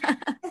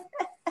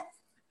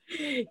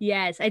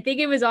 Yes. I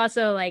think it was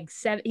also like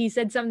he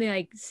said something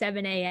like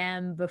 7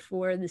 a.m.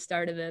 before the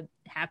start of a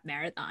half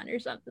marathon or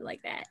something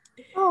like that.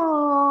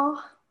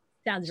 Oh,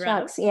 sounds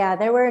rough. Yeah,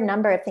 there were a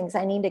number of things.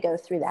 I need to go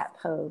through that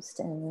post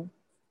and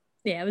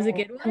it was a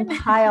good one.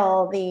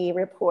 Compile the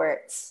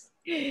reports.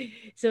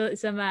 So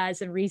some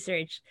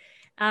research.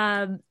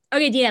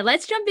 Okay, Dina,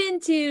 let's jump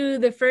into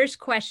the first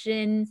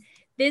question.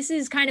 This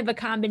is kind of a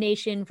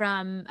combination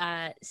from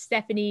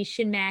Stephanie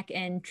Shinmack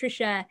and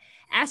Trisha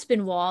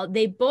Aspinwall.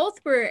 They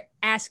both were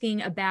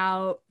asking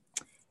about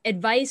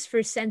advice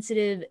for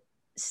sensitive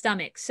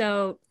stomachs.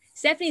 So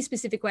Stephanie's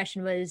specific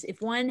question was,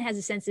 if one has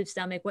a sensitive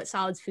stomach, what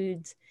solid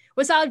foods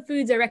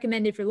are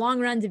recommended for long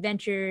runs,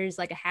 adventures,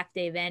 like a half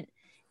day event?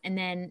 And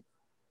then,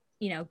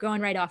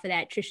 going right off of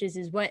that, Trisha's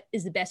is, what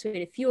is the best way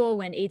to fuel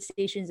when aid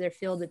stations are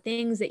filled with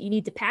things that you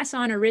need to pass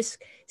on or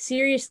risk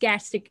serious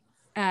gastric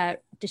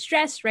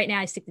distress? Right now,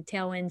 I stick to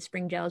Tailwind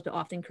spring gels, but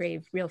often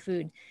crave real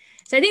food.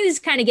 So I think this is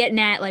kind of getting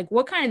at, like,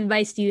 what kind of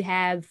advice do you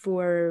have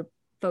for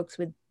folks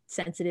with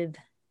sensitive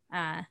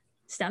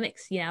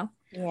stomachs,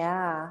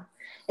 Yeah,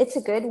 it's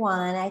a good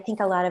one. I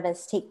think a lot of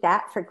us take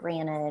that for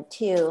granted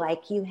too.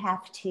 Like, you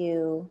have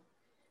to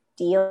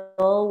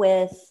deal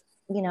with,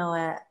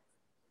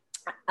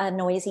 a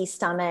noisy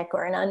stomach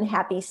or an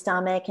unhappy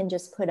stomach and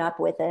just put up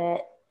with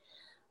it.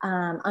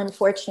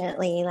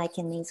 Unfortunately, like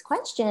in these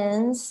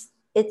questions,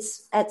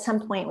 it's at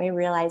some point we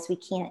realize we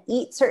can't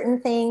eat certain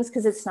things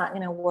because it's not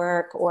going to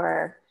work,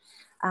 or,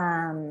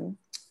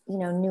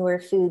 newer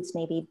foods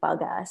maybe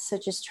bug us. So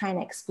just trying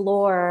to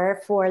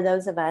explore for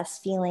those of us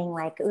feeling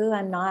like, ooh,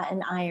 I'm not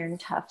an iron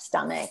tough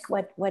stomach.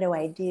 What do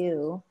I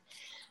do?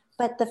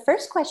 But the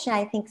first question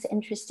I think is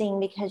interesting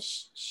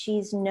because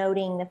she's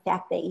noting the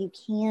fact that you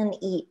can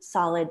eat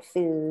solid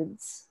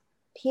foods,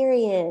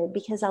 period.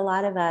 Because a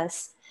lot of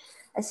us,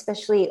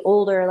 especially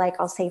older, like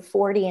I'll say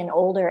 40 and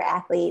older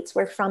athletes,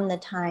 were from the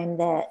time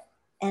that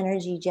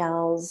energy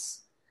gels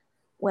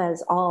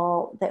was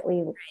all that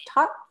we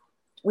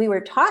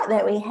were taught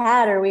that we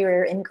had, or we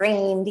were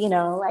ingrained,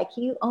 like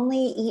you only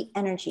eat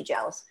energy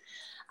gels,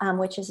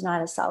 which is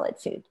not a solid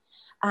food.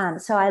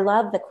 So I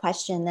love the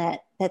question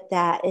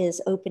that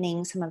is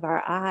opening some of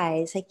our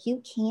eyes. Like,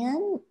 you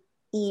can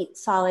eat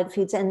solid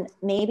foods, and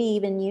maybe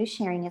even you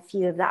sharing a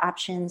few of the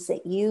options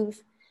that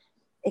you've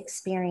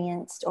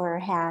experienced or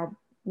had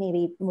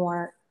maybe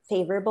more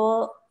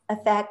favorable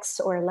effects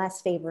or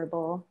less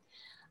favorable.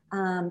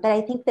 But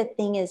I think the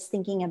thing is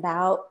thinking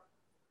about,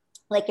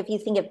 like, if you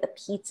think of the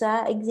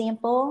pizza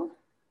example,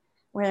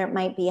 where it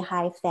might be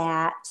high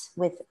fat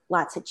with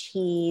lots of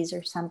cheese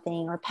or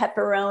something, or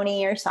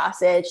pepperoni or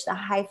sausage, the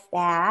high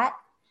fat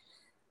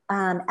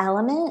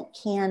element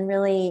can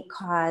really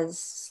cause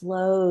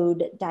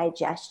slowed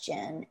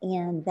digestion,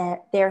 and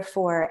that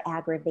therefore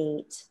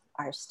aggravate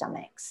our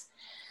stomachs.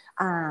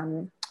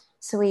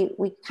 So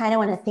we kind of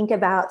want to think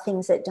about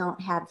things that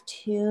don't have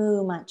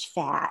too much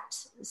fat.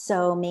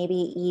 So maybe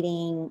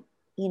eating,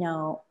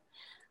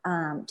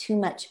 too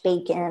much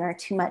bacon or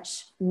too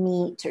much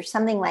meat or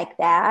something like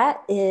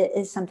that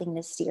is something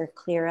to steer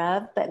clear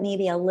of. But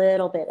maybe a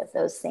little bit of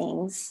those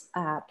things,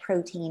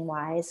 protein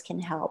wise, can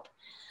help,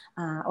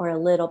 or a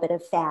little bit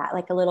of fat,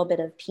 like a little bit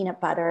of peanut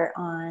butter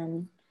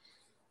on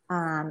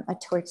a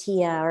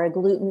tortilla, or a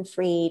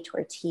gluten-free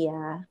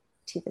tortilla,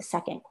 to the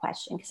second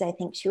question, because I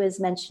think she was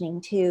mentioning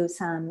too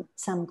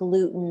some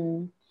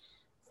gluten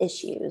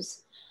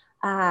issues.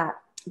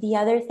 The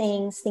other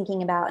things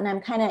thinking about, and I'm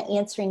kind of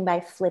answering by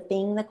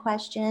flipping the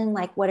question,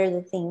 like, what are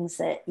the things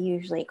that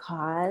usually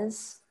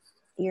cause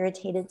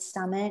irritated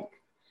stomach?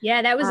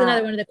 Yeah, that was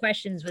another one of the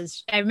questions.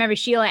 Was, I remember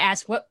Sheila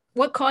asked,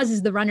 what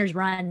causes the runner's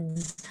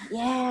runs?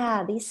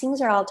 Yeah, these things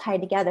are all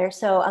tied together.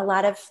 So a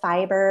lot of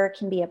fiber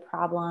can be a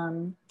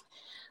problem.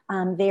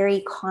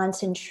 Very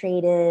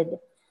concentrated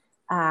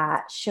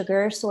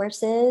sugar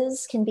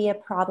sources can be a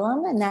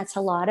problem, and that's a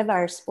lot of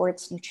our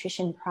sports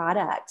nutrition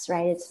products,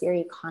 right? It's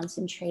very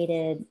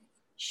concentrated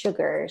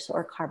sugars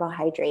or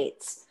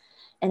carbohydrates,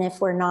 and if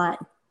we're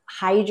not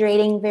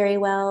hydrating very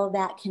well,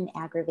 that can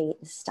aggravate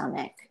the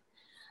stomach.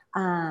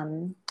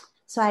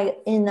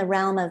 So in the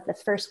realm of the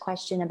first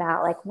question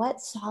about, like,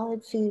 what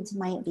solid foods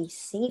might be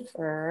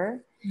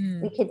safer,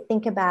 we could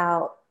think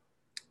about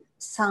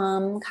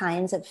some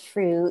kinds of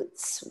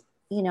fruits,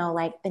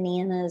 like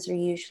bananas are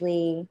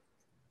usually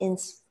in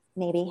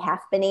maybe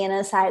half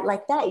banana side,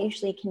 like that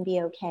usually can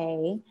be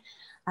okay.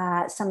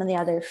 Some of the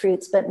other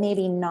fruits, but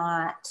maybe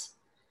not,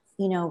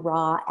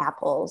 raw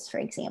apples, for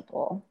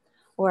example,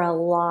 or a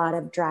lot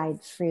of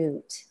dried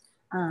fruit,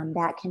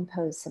 that can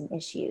pose some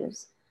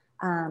issues.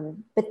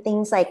 But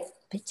things like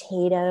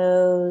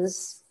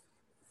potatoes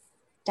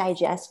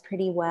digest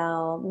pretty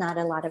well, not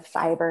a lot of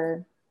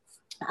fiber.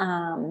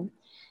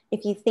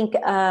 If you think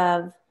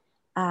of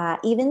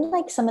even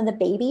like some of the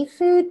baby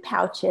food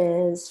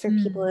pouches for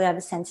people who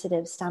have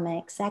sensitive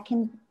stomachs, that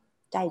can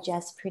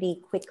digest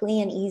pretty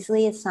quickly and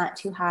easily. It's not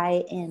too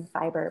high in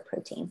fiber or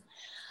protein.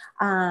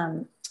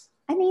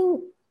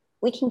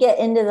 We can get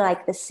into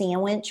like the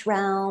sandwich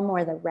realm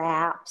or the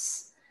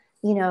wraps,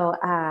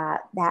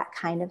 that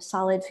kind of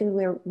solid food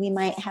where we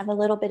might have a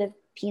little bit of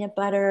peanut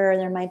butter, or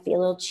there might be a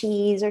little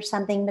cheese or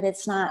something, but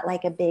it's not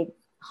like a big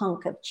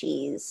hunk of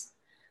cheese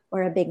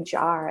or a big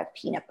jar of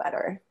peanut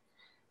butter.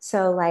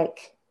 So,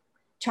 like,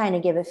 trying to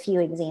give a few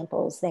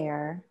examples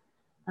there.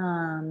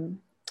 Can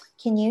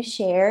you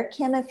share,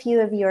 Kim, a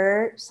few of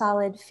your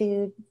solid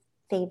food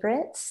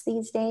favorites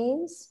these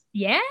days?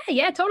 Yeah,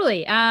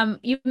 totally.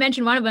 You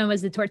mentioned one of them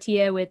was the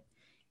tortilla with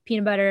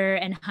peanut butter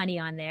and honey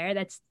on there.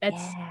 That's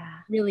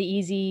really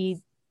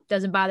easy.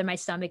 Doesn't bother my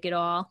stomach at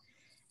all.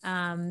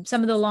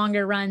 Some of the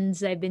longer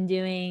runs I've been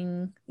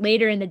doing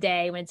later in the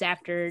day when it's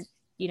after,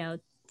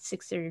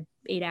 6 or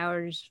 8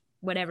 hours,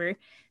 whatever.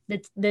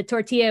 The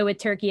tortilla with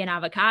turkey and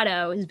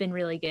avocado has been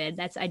really good.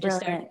 I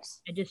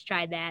just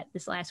tried that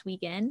this last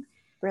weekend.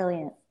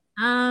 Brilliant.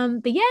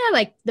 But yeah,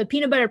 like the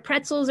peanut butter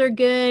pretzels are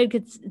good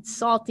because it's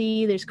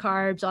salty. There's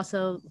carbs,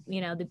 also,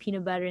 the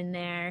peanut butter in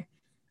there.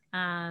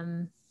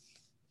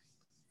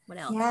 What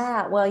else?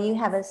 Yeah, well, you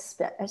have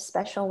a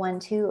special one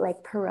too,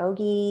 like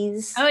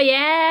pierogies. Oh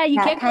yeah, you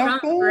can't go wrong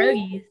with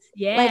pierogies.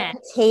 Yeah,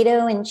 like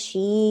potato and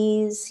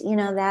cheese.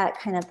 That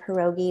kind of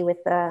pierogi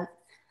with the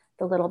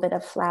little bit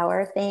of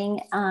flour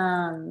thing.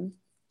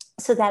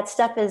 So that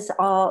stuff is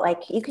all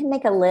like you can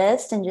make a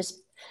list and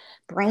just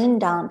brain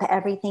dump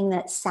everything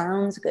that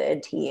sounds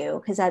good to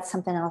you, because that's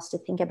something else to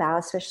think about,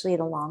 especially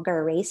the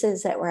longer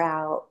races that we're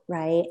out,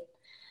 right?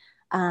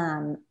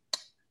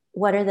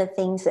 What are the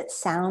things that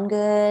sound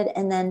good?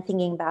 And then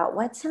thinking about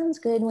what sounds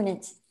good when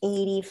it's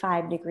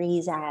 85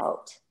 degrees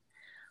out.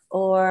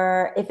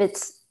 Or if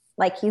it's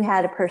like you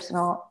had a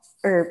personal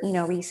or,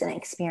 recent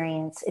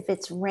experience, if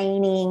it's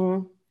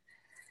raining,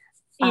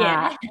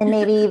 and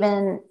maybe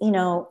even,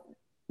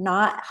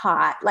 not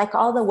hot, like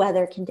all the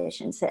weather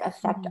conditions that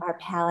affect our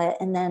palate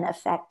and then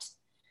affect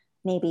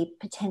maybe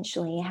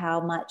potentially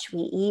how much we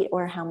eat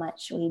or how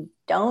much we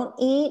don't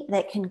eat,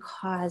 that can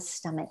cause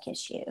stomach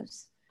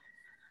issues.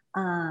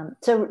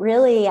 So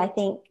really, I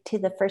think to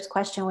the first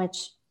question,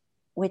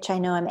 which I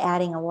know I'm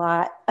adding a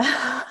lot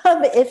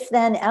of if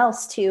then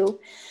else to,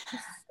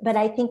 but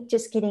I think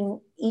just getting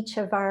each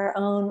of our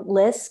own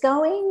lists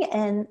going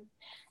and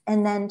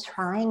then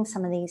trying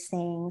some of these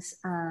things.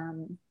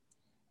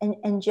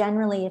 And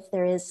generally, if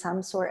there is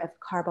some sort of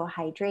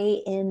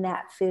carbohydrate in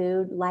that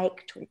food,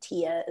 like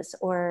tortillas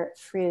or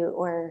fruit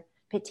or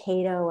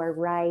potato or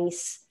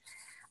rice,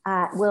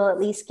 we'll at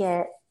least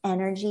get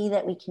energy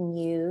that we can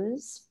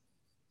use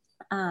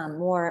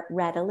more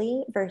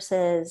readily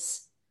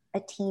versus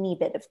a teeny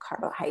bit of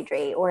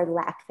carbohydrate or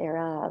lack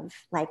thereof,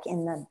 like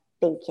in the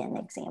bacon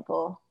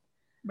example.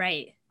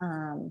 Right.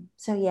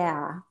 So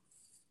yeah.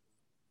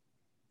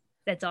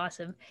 That's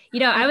awesome.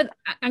 I'm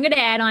going to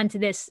add on to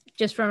this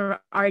just from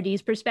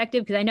RD's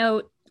perspective, because I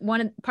know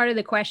part of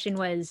the question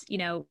was,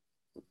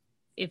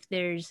 if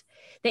there's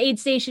the aid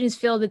station is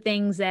filled with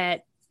things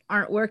that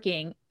aren't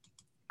working.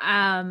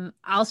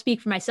 I'll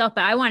speak for myself,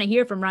 but I want to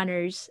hear from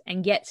runners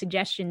and get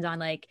suggestions on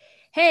like,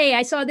 hey,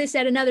 I saw this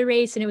at another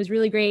race and it was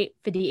really great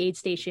for the aid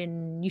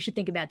station. You should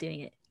think about doing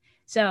it.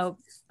 So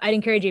I'd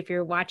encourage you, if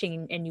you're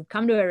watching and you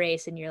come to a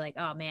race and you're like,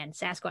 oh man,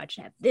 Sasquatch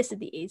should have this at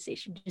the aid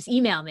station, just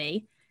email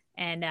me.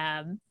 And,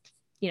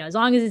 as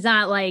long as it's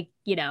not like,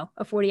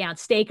 a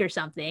 40-ounce steak or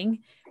something,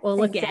 we'll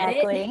look at it.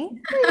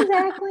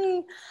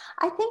 Exactly.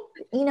 I think,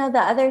 the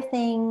other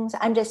things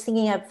I'm just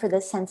thinking of for the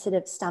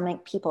sensitive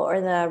stomach people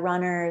or the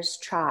runners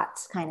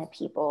trots kind of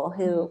people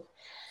who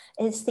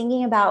is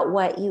thinking about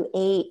what you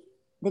ate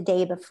the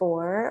day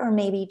before or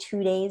maybe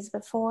 2 days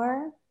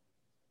before,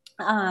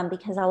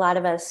 because a lot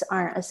of us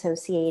aren't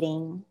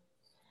associating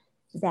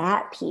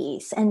that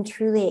piece. And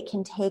truly it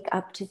can take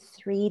up to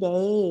 3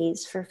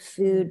 days for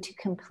food to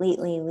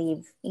completely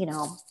leave,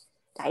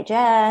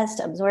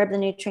 digest, absorb the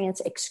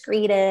nutrients,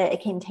 excrete it.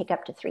 It can take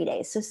up to 3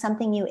 days. So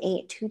something you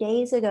ate 2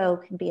 days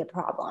ago can be a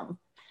problem.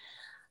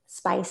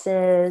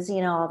 Spices,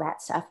 all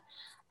that stuff.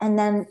 And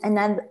then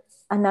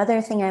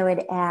another thing I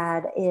would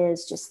add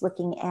is just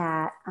looking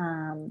at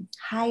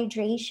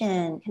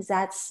hydration, because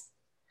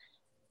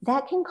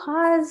that can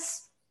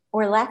cause,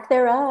 or lack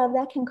thereof,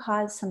 that can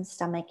cause some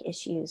stomach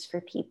issues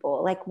for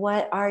people. Like,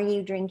 what are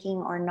you drinking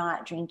or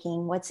not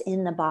drinking? What's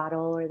in the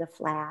bottle or the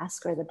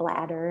flask or the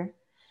bladder?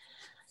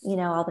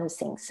 All those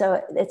things.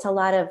 So it's a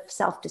lot of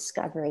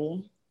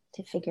self-discovery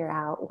to figure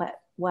out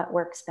what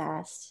works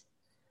best.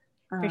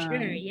 For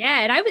sure. Yeah.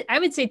 And I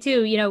would say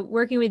too,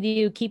 working with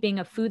you, keeping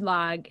a food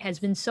log has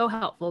been so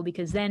helpful,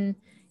 because then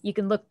you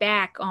can look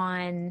back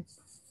on,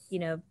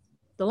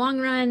 the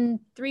long run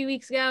 3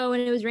 weeks ago when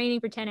it was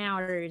raining for 10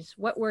 hours,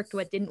 what worked,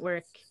 what didn't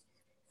work.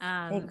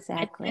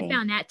 Exactly. I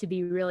found that to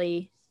be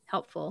really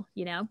helpful,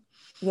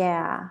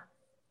 Yeah.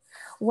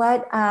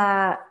 What,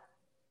 I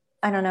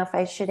don't know if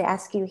I should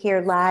ask you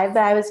here live,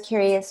 but I was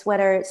curious, what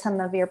are some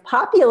of your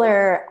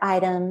popular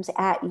items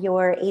at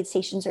your aid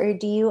stations, or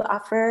do you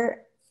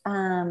offer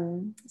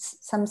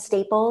some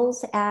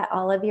staples at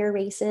all of your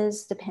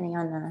races, depending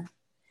on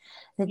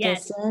the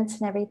distance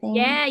and everything?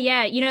 Yeah.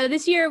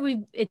 This year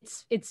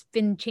it's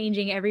been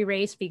changing every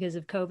race because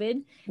of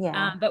COVID.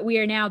 Yeah. But we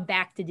are now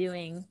back to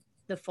doing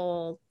the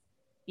full,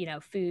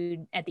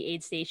 food at the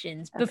aid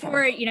stations. Okay.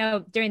 Before,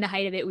 during the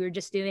height of it, we were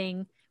just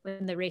doing,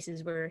 when the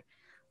races were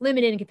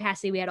limited in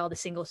capacity, we had all the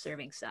single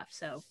serving stuff.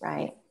 So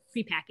right.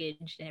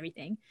 Prepackaged and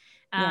everything.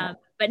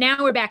 But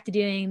now we're back to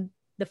doing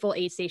the full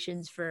aid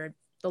stations for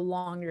the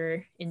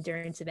longer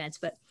endurance events.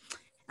 But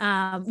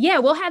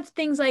we'll have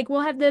things like,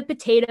 we'll have the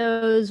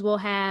potatoes, we'll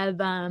have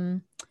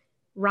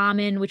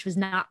ramen, which was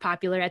not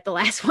popular at the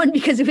last one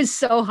because it was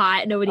so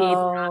hot. Nobody ate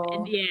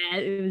ramen. Yeah,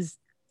 it was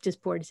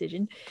just poor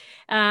decision.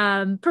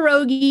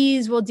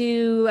 Pierogies, we'll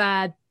do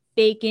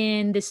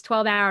bacon. This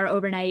 12-hour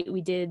overnight,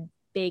 we did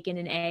bacon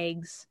and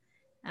eggs,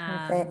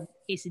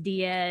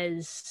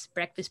 quesadillas,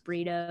 breakfast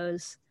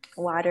burritos.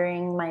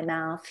 Watering my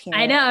mouth here.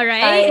 I know,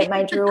 right? Sorry,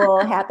 my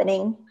drool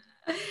happening.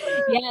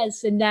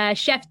 Yes, and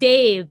Chef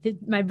Dave,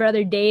 my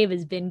brother Dave,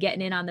 has been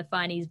getting in on the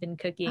fun. He's been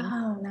cooking.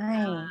 Oh,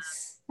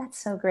 nice. That's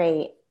so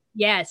great.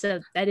 Yeah, so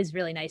that is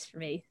really nice for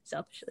me,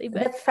 selfishly.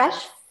 But the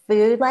fresh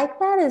food like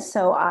that is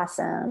so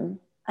awesome.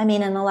 I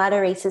mean, and a lot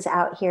of races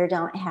out here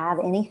don't have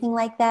anything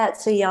like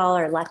that. So y'all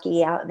are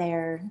lucky out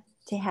there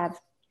to have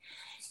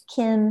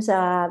Kim's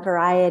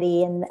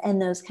variety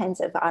and those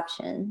kinds of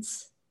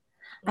options.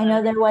 I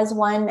know there was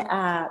one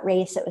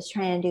race that was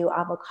trying to do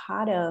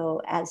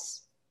avocado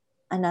as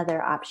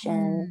another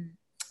option,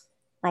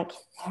 like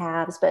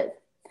halves, but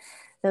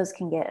those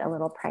can get a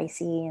little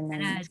pricey and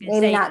then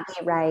maybe not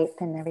be ripe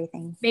and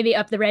everything. Maybe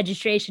up the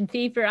registration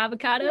fee for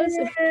avocados.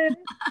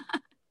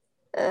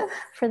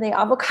 For the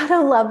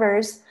avocado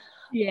lovers.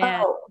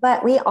 Yeah. Oh,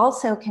 but we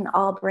also can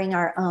all bring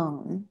our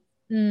own,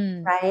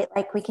 right?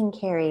 Like we can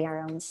carry our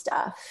own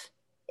stuff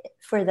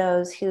for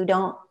those who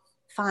don't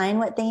find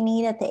what they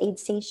need at the aid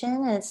station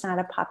and it's not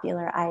a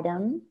popular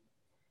item.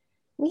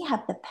 We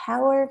have the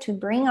power to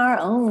bring our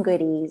own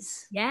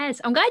goodies. Yes.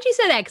 I'm glad you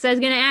said that because I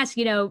was going to ask,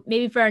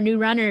 maybe for our new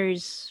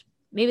runners,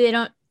 maybe they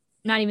not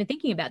even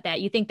thinking about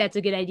that. You think that's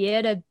a good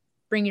idea to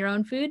bring your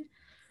own food?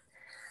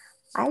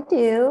 I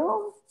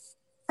do.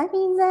 I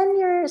mean, then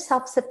you're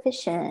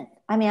self-sufficient.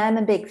 I mean, I'm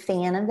a big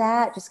fan of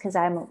that just because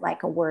I'm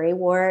like a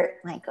worrywart.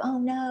 Like, oh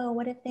no,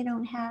 what if they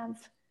don't have,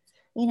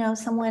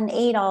 someone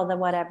ate all the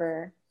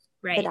whatever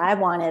that I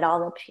wanted, all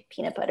the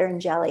peanut butter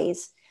and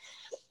jellies.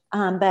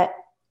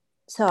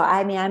 So,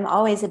 I mean, I'm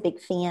always a big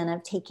fan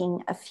of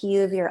taking a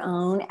few of your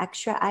own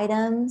extra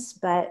items.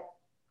 But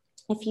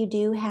if you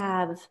do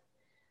have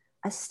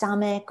a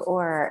stomach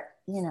or,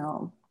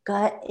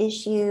 gut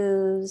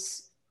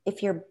issues,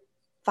 if you're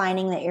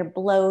finding that you're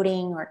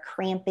bloating or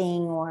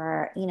cramping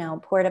or,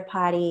 porta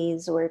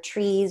potties or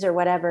trees or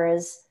whatever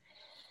is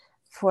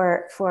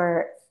for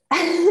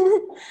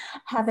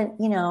having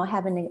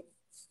to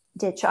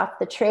ditch off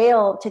the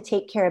trail to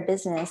take care of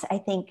business. I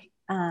think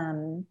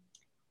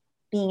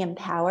being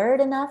empowered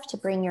enough to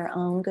bring your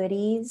own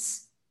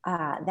goodies,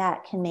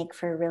 that can make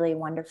for a really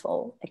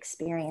wonderful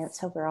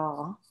experience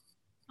overall.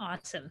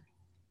 Awesome.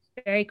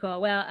 Very cool.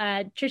 Well,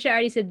 Trisha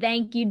already said,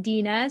 thank you,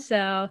 Dina.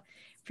 So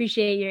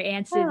appreciate your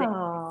answer.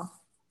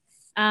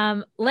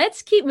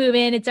 Let's keep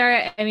moving. It's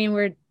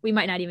we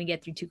might not even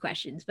get through 2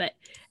 questions, but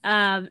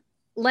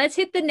let's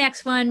hit the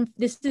next one.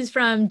 This is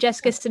from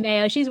Jessica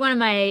Sameo. She's one of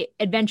my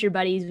adventure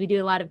buddies. We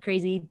do a lot of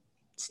crazy,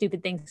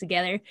 stupid things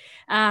together.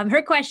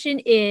 Her question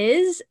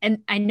is,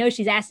 and I know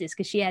she's asked this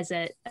because she has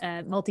a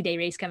multi-day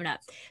race coming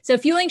up. So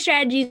fueling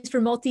strategies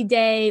for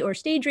multi-day or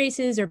stage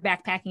races or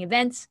backpacking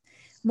events.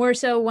 More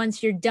so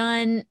once you're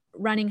done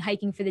running,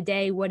 hiking for the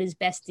day, what is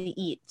best to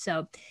eat?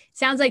 So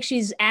sounds like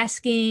she's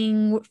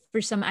asking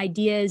for some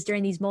ideas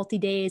during these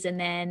multi-days and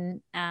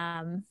then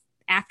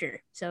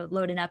after. So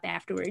loading up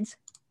afterwards.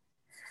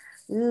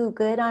 Ooh,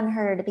 good on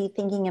her to be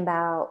thinking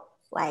about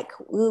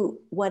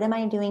what am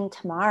I doing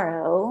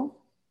tomorrow?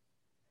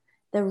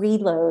 The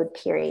reload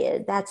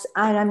period.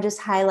 I'm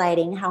just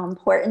highlighting how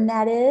important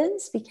that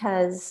is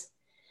because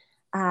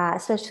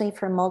especially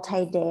for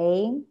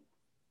multi-day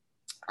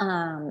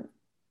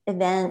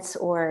events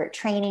or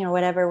training or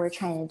whatever we're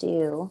trying to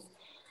do,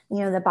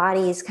 the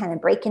body is kind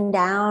of breaking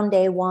down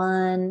day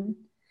one.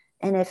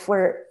 And if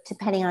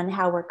depending on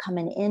how we're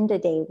coming into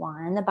day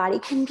one, the body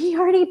can be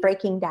already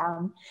breaking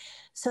down.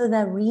 So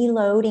the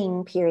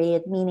reloading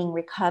period, meaning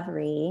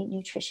recovery,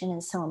 nutrition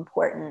is so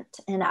important.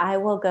 And I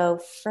will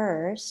go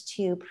first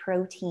to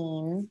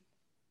protein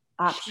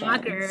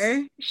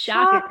options.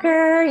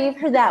 Shocker. You've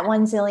heard that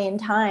 1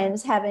 zillion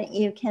times, haven't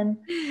you, Kim?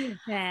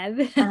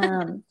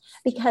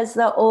 Because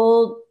the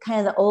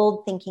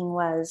old thinking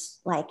was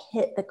like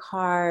hit the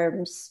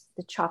carbs,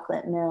 the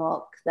chocolate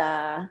milk,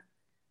 the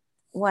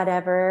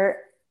whatever.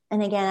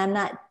 And again, I'm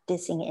not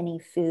dissing any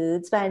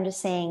foods, but I'm just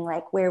saying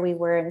like where we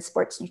were in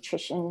sports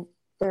nutrition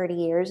 30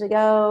 years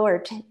ago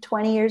or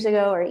 20 years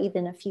ago, or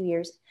even a few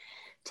years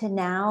to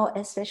now,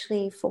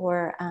 especially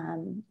for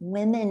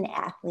women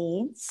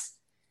athletes,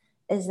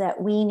 is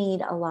that we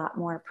need a lot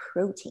more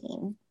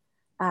protein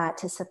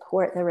to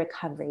support the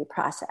recovery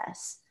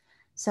process.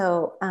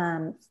 So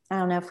I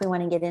don't know if we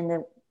want to get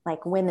into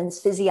like women's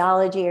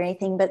physiology or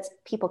anything, but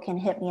people can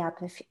hit me up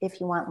if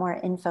you want more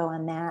info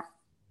on that.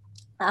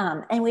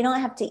 And we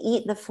don't have to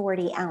eat the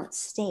 40-ounce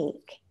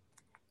steak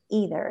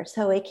either.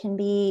 So it can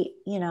be,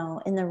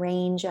 in the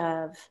range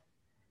of,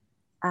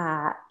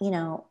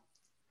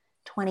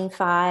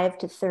 25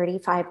 to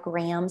 35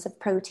 grams of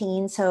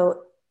protein.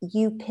 So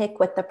you pick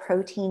what the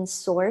protein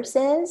source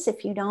is.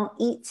 If you don't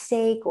eat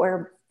steak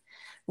or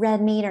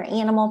red meat or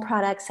animal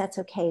products, that's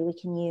okay. We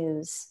can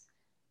use,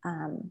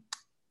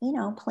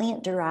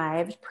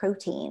 plant-derived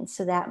protein.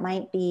 So that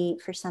might be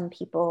for some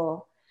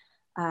people,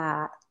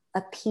 a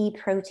pea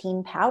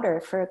protein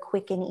powder for a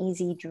quick and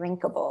easy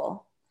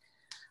drinkable,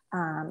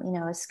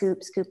 a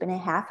scoop and a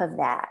half of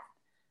that.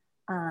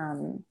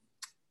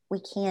 we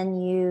can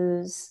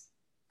use,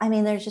 I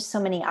mean, there's just so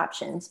many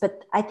options,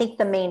 but I think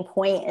the main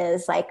point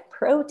is like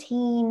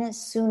protein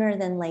sooner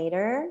than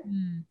later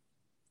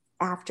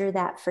after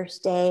that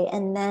first day,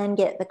 and then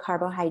get the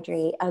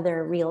carbohydrate,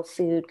 other real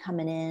food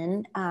coming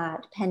in,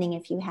 depending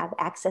if you have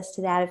access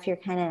to that. If you're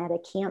kind of at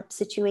a camp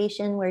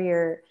situation where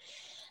you're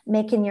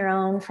making your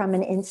own from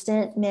an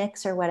instant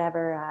mix or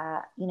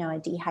whatever, you know, a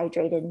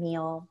dehydrated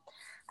meal,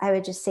 I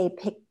would just say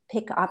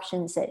pick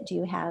options that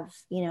do have,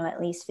 you know, at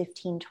least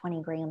 15,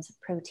 20 grams of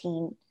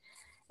protein.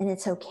 And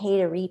it's okay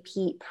to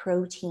repeat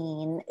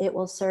protein. It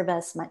will serve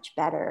us much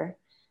better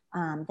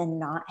than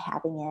not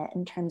having it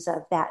in terms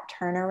of that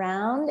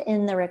turnaround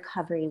in the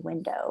recovery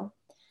window.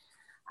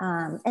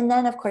 And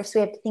then, of course,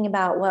 we have to think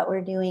about what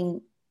we're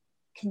doing,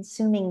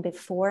 consuming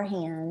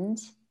beforehand.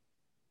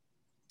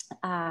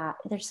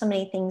 There's so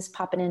many things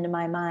popping into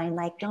my mind.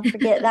 Like, don't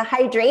forget the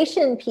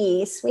hydration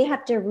piece. We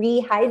have to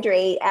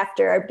rehydrate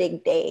after our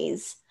big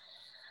days,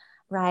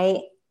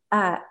 right?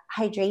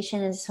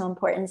 Hydration is so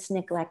important. It's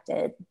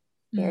neglected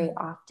very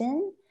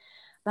often.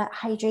 But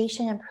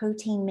hydration and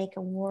protein make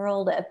a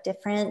world of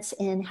difference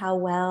in how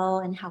well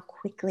and how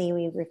quickly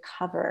we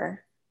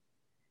recover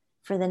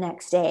for the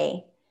next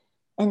day.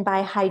 And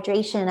by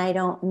hydration, I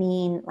don't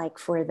mean like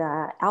for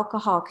the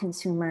alcohol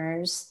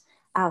consumers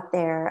out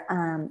there.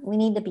 We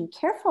need to be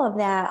careful of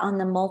that on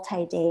the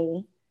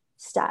multi-day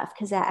stuff,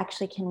 because that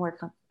actually can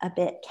work a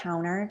bit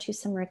counter to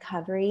some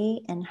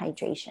recovery and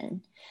hydration.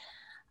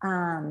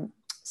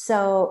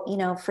 So, you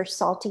know, for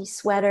salty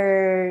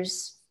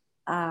sweaters,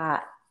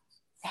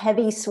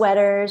 heavy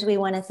sweaters, we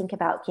want to think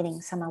about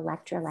getting some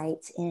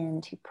electrolytes in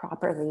to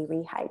properly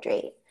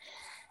rehydrate.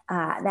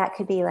 That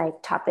could be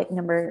like topic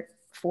number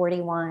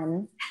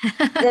 41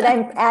 that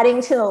I'm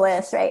adding to the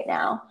list right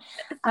now.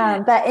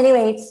 But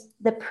anyways,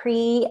 the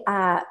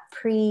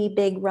pre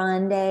big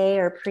run day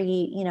or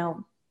you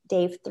know,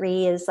 day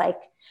 3 is like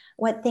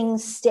what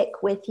things stick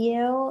with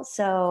you.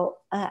 So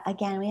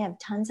again, we have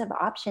tons of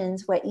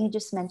options. What you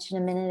just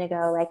mentioned a minute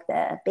ago, like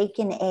the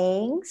bacon,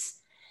 eggs,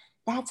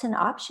 that's an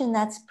option.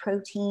 That's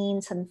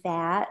protein, some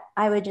fat.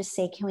 I would just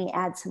say, can we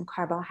add some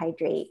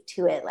carbohydrate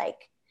to it?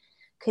 Like,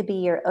 could be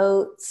your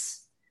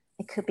oats.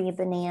 It could be a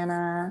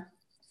banana.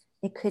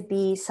 It could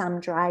be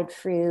some dried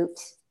fruit,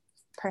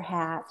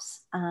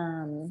 perhaps.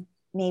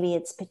 Maybe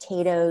it's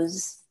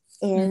potatoes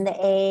in the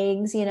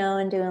eggs, you know,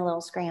 and doing a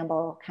little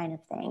scramble kind of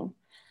thing.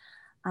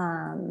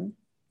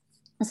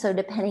 So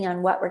depending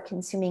on what we're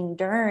consuming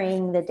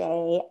during the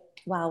day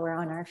while we're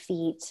on our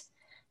feet,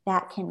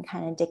 that can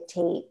kind of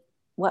dictate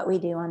what we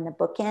do on the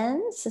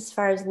bookends as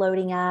far as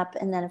loading up,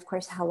 and then of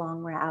course how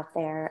long we're out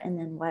there, and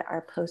then what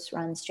our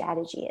post-run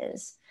strategy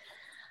is.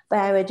 But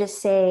I would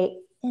just say,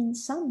 in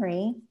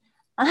summary,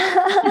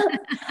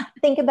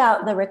 think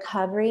about the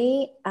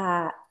recovery.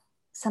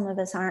 Some of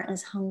us aren't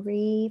as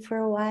hungry for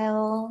a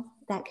while.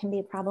 That can be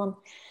a problem.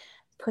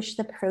 Push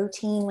the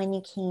protein when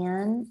you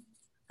can,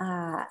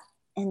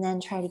 and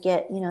then try to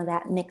get, you know,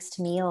 that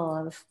mixed meal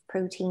of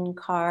protein,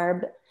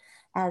 carb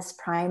as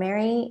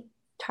primary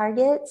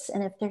targets.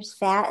 And if there's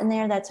fat in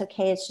there, that's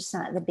okay. It's just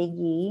not the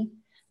biggie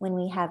when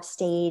we have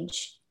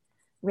stage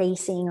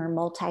racing or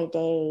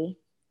multi-day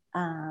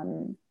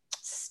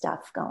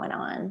stuff going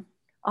on.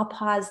 I'll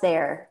pause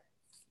there.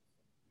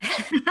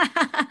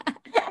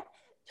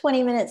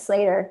 20 minutes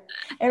later,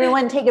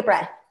 everyone take a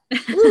breath.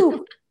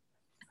 Woo.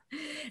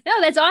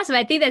 No, that's awesome.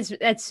 I think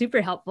that's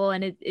super helpful.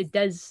 And it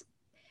does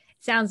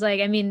sounds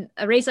like, I mean,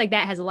 a race like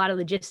that has a lot of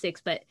logistics,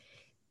 but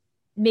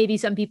maybe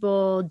some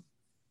people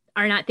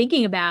are not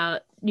thinking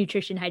about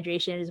nutrition,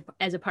 hydration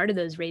as a part of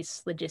those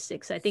race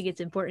logistics. So I think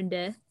it's important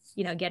to,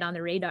 you know, get on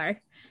the radar.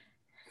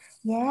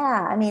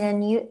 Yeah. I mean,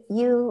 and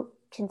you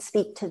can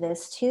speak to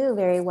this too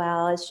very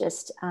well. It's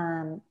just,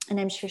 and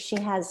I'm sure she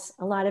has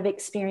a lot of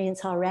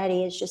experience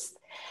already. It's just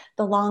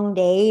the long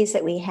days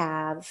that we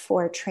have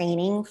for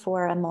training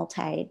for a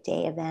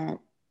multi-day event.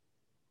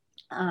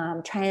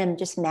 Trying to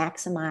just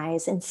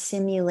maximize and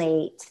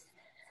simulate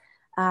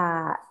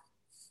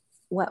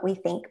what we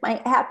think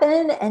might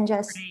happen, and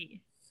just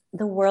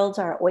the world's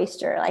our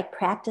oyster. Like,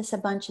 practice a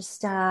bunch of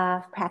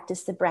stuff,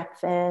 practice the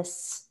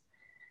breakfasts,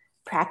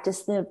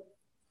 practice the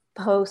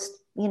post,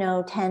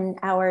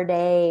 10-hour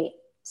day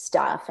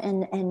stuff,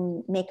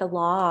 and make a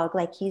log.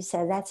 Like you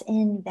said, that's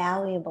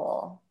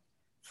invaluable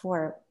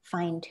for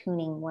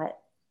fine-tuning what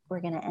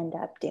we're going to end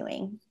up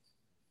doing.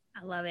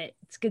 I love it.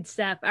 It's good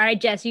stuff. All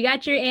right, Jess, you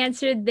got your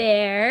answer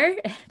there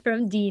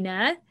from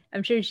Dina.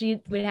 I'm sure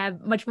she would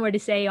have much more to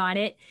say on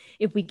it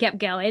if we kept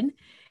going.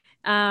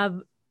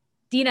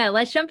 Dina,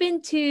 let's jump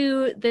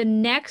into the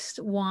next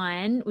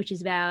one, which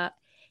is about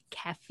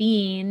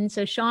caffeine.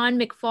 So Sean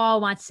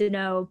McFall wants to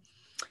know,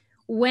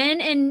 when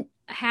and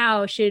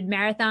how should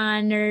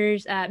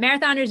marathoners and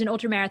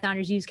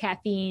ultramarathoners use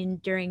caffeine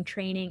during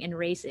training and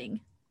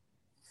racing?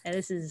 Now,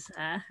 this is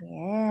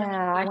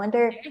I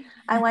wonder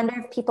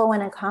if people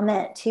want to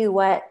comment too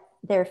what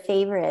their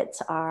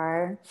favorites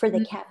are for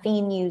the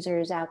caffeine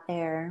users out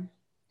there,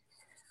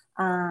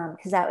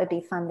 because that would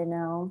be fun to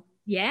know.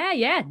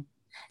 Yeah,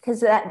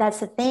 Because that's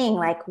the thing,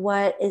 like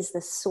what is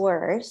the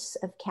source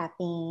of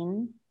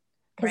caffeine?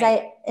 Because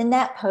Right. in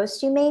that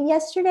post you made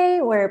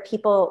yesterday where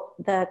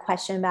the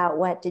question about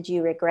what did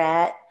you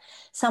regret,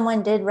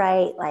 someone did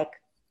write like,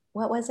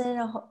 what was it?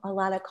 A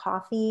lot of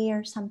coffee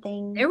or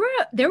something? There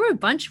were a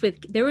bunch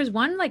there was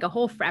one like a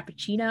whole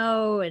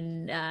frappuccino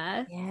and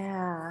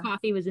Yeah.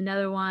 coffee was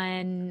another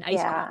one, iced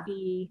Yeah.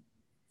 coffee.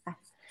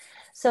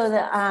 So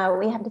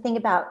we have to think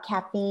about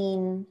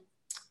caffeine.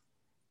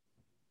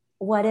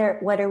 What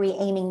are we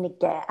aiming to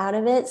get out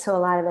of it? So a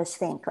lot of us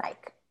think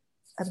like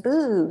a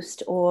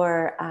boost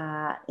or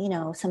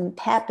some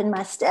pep in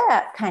my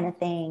step kind of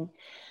thing.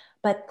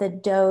 But the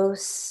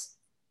dose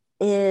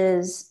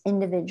is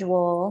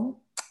individual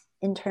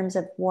in terms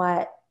of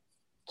what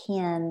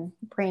can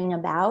bring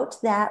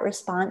about that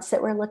response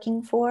that we're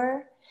looking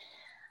for.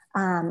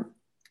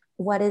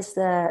 What is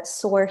the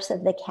source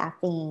of the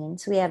caffeine?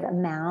 So we have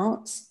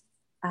amounts.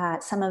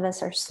 Some of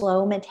us are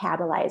slow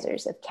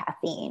metabolizers of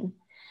caffeine.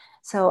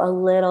 So a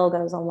little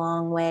goes a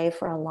long way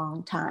for a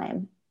long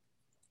time.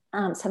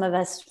 Some of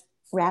us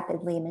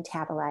rapidly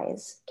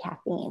metabolize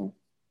caffeine.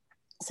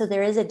 So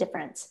there is a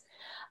difference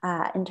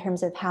in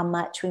terms of how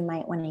much we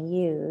might want to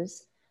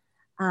use.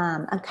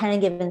 I'm kind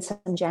of giving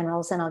some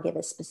generals and I'll give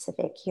a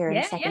specific here in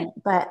a second.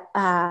 Yeah.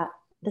 But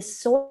the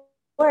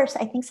source,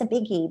 I think, is a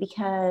biggie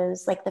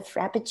because like the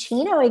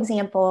Frappuccino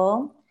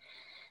example,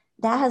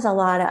 that has a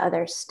lot of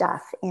other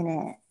stuff in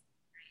it,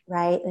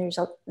 right?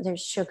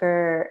 There's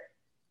sugar.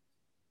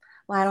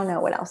 Well, I don't know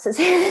what else is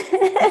in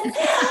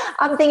it.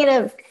 I'm thinking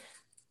of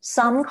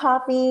some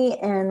coffee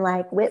and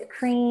like whipped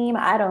cream.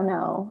 I don't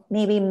know,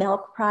 maybe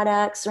milk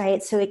products,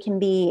 right? So it can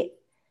be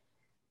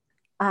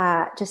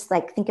just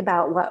like think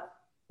about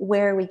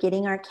where are we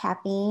getting our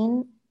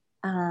caffeine?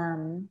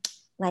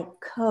 Like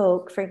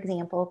Coke, for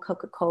example,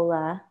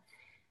 Coca-Cola,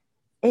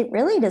 it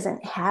really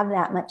doesn't have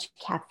that much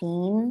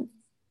caffeine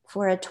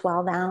for a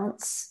 12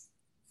 ounce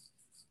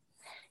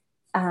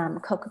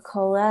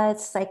Coca-Cola.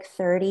 It's like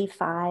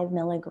 35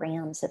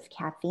 milligrams of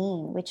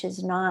caffeine, which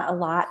is not a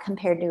lot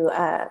compared to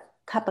a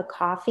cup of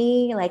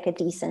coffee. Like a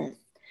decent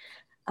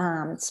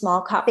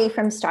small coffee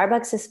from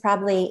Starbucks is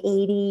probably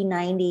 80,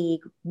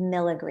 90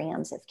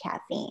 milligrams of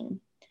caffeine.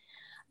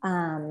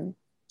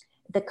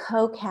 The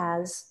Coke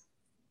has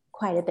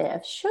quite a bit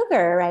of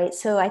sugar, right?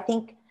 So I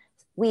think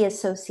we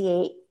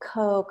associate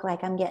Coke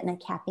like I'm getting a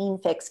caffeine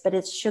fix, but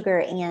it's sugar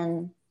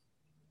and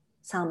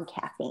some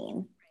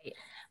caffeine. Right.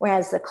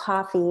 Whereas the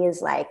coffee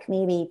is like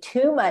maybe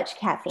too much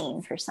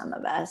caffeine for some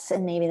of us,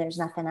 and maybe there's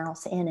nothing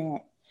else in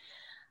it.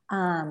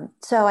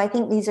 So I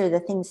think these are the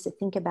things to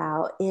think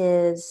about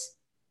is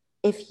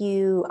if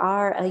you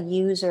are a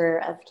user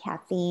of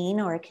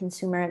caffeine or a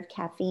consumer of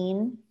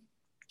caffeine,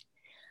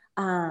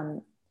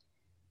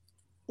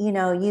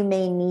 you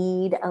may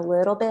need a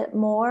little bit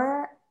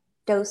more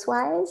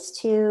dose-wise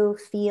to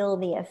feel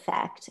the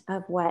effect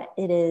of what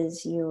it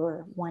is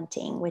you're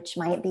wanting, which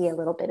might be a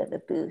little bit of a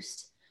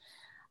boost.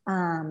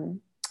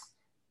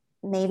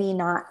 Maybe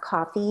not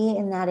coffee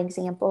in that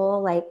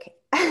example, like,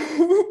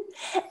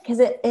 because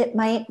it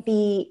might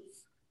be,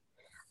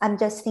 I'm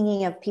just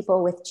thinking of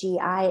people with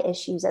GI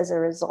issues as a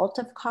result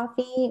of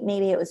coffee.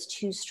 Maybe it was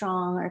too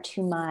strong or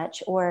too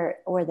much, or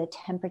the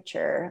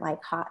temperature,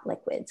 like hot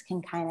liquids,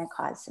 can kind of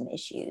cause some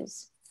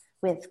issues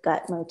with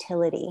gut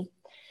motility.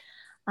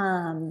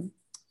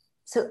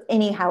 So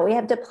anyhow, we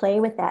have to play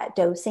with that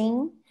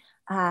dosing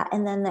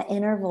and then the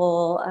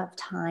interval of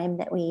time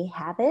that we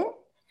have it.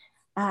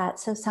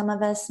 So some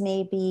of us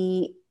may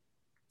be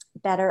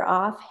better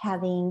off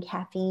having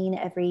caffeine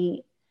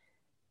every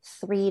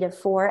 3 to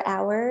 4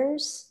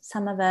 hours.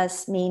 Some of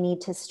us may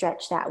need to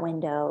stretch that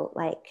window.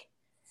 Like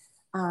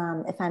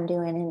if I'm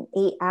doing an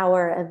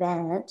 8-hour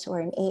event or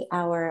an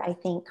 8-hour, I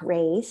think,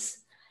 race,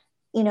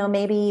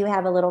 maybe you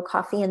have a little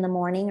coffee in the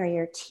morning or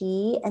your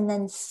tea and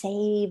then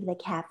save the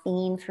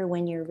caffeine for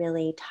when you're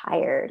really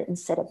tired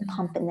instead of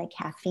pumping the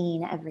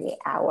caffeine every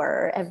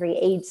hour, every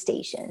aid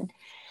station.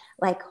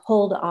 Like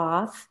hold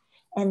off.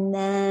 And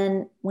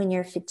then when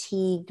you're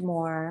fatigued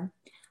more,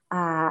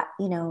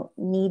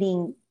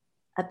 needing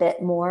a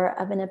bit more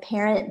of an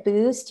apparent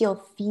boost,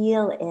 you'll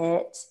feel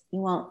it.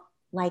 You won't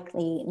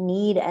likely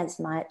need as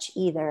much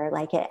either,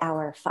 like at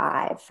hour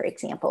 5, for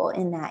example,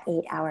 in that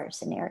 8-hour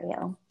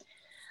scenario.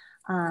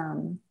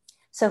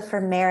 So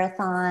for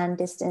marathon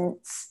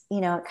distance,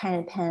 it kind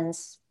of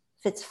depends.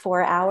 If it's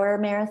 4-hour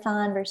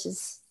marathon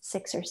versus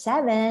 6 or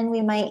 7,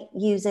 we might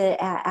use it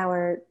at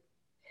hour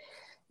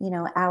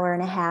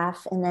and a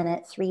half, and then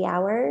at 3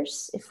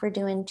 hours if we're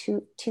doing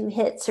two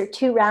hits or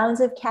 2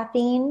 rounds of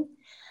caffeine.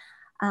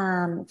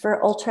 For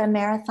ultra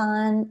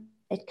marathon,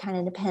 it kind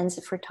of depends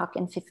if we're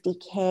talking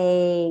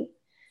 50K,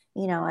 a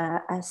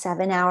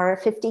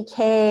 7-hour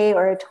 50K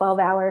or a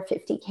 12-hour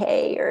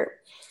 50K,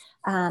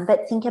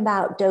 but think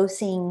about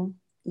dosing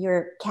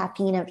your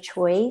caffeine of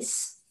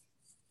choice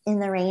in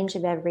the range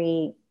of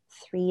every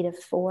 3 to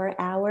 4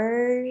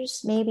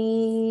 hours,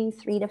 maybe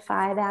 3 to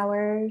 5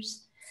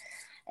 hours,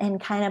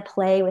 and kind of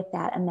play with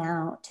that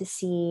amount to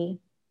see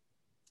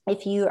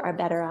if you are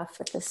better off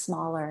with the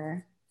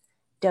smaller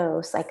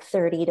dose, like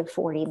 30 to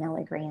 40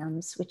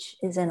 milligrams, which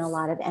is in a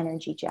lot of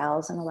energy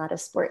gels and a lot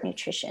of sport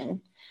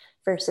nutrition,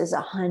 versus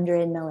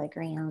 100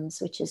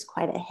 milligrams, which is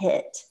quite a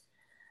hit.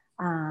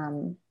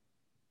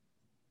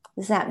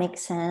 Does that make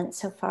sense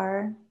so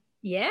far?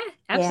 Yeah,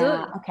 absolutely.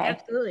 Yeah, okay.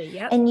 Absolutely.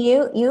 Yep. And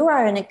you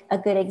are a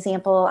good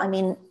example. I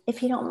mean,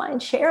 if you don't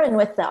mind sharing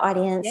with the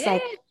audience, Yeah.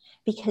 like,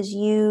 because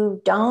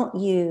you don't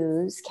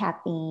use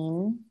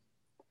caffeine,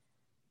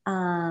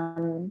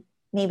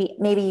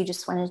 maybe you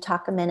just want to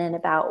talk a minute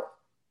about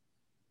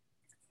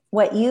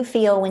what you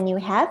feel when you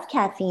have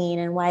caffeine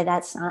and why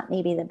that's not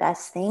maybe the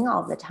best thing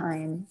all the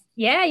time.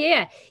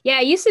 Yeah.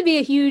 I used to be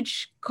a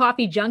huge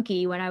coffee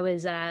junkie when I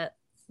was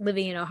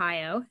living in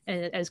Ohio,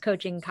 and I was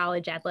coaching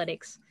college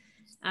athletics,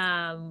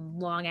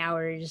 long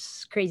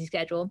hours, crazy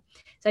schedule.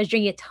 So I was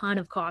drinking a ton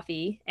of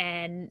coffee,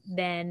 and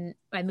then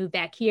I moved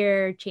back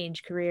here,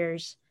 changed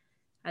careers.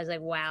 I was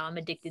like, wow, I'm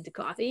addicted to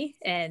coffee,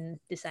 and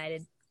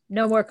decided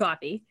no more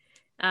coffee.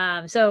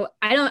 So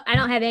I don't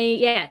have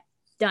any,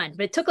 done.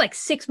 But it took like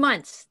 6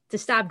 months to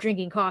stop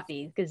drinking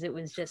coffee because it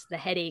was just the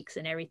headaches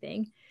and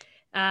everything.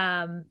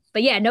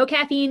 But yeah, no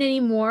caffeine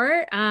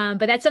anymore.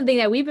 But that's something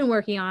that we've been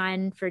working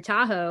on for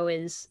Tahoe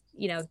is,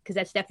 because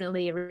that's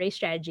definitely a race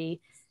strategy.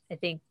 I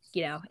think,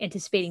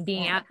 anticipating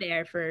being out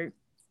there for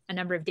a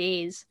number of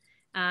days.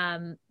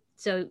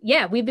 So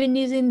yeah, we've been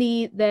using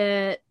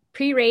the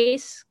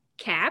pre-race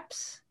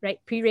caps, right?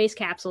 Pre-race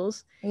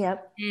capsules.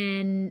 Yep.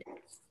 And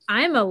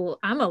I'm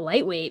a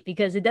lightweight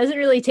because it doesn't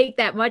really take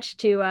that much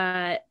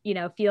to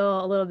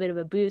feel a little bit of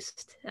a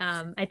boost.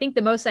 I think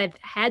the most I've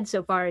had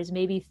so far is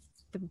maybe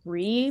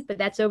 3, but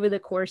that's over the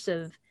course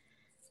of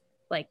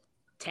like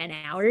 10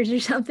 hours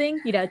or something,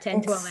 10,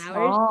 12 hours.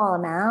 Small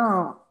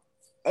amount.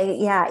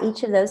 Yeah,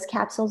 each of those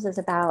capsules is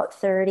about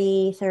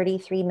 30,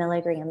 33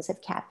 milligrams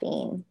of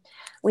caffeine,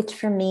 which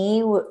for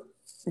me,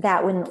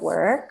 that wouldn't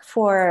work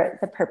for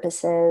the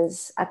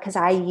purposes, because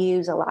I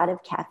use a lot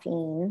of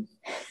caffeine,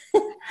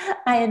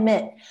 I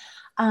admit.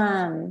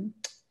 And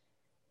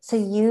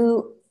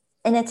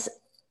it's,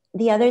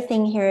 the other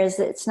thing here is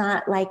that it's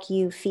not like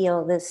you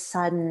feel this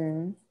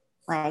sudden,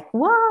 like,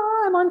 whoa,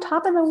 I'm on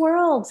top of the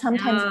world.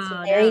 Sometimes it's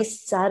a very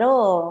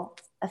subtle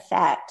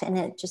effect, and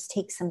it just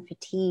takes some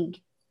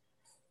fatigue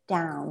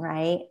down,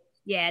 right?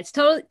 Yeah, it's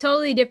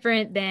totally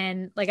different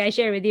than, like I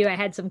shared with you, I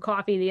had some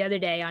coffee the other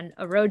day on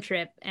a road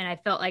trip, and I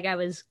felt like I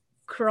was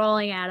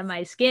crawling out of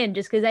my skin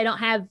just because I don't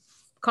have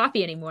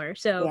coffee anymore.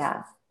 So,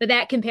 yeah. But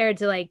that compared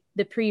to like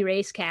the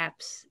pre-race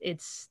caps,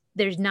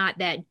 there's not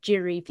that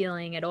jittery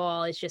feeling at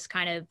all. It's just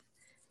kind of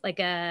like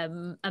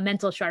a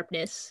mental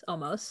sharpness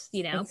almost,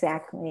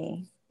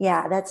 Exactly.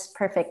 Yeah, that's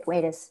perfect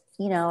way to,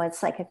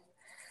 it's like a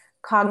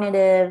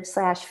cognitive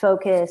 /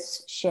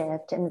 focus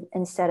shift, and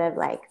instead of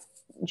like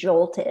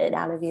jolted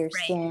out of your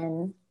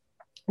skin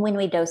when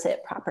we dose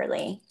it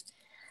properly.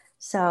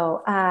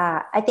 So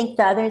I think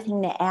the other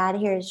thing to add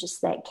here is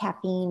just that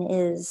caffeine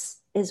is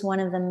one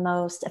of the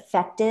most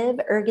effective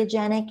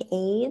ergogenic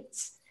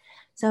aids.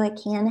 So it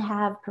can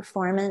have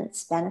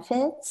performance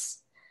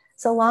benefits,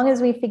 so long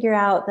as we figure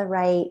out the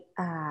right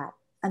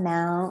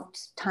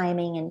amount,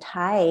 timing, and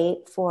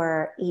type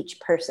for each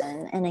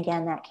person. And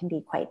again, that can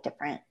be quite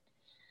different.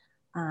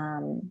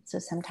 So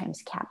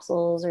sometimes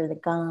capsules or the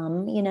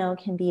gum,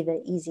 can be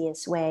the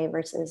easiest way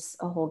versus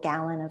a whole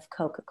gallon of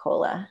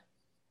Coca-Cola.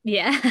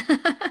 Yeah.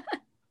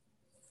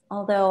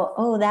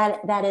 Although,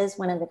 that is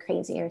one of the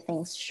crazier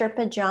things.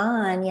 Sherpa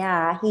John,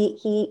 yeah,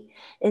 he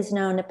is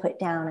known to put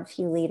down a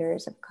few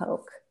liters of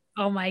Coke.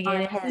 Oh my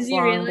goodness. On his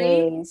long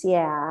days.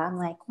 Yeah. I'm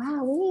like,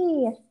 wow,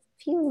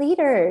 a few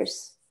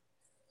liters.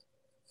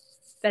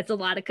 That's a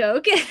lot of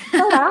Coke. A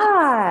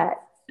lot.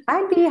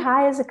 I'd be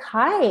high as a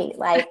kite,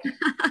 like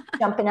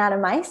jumping out of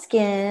my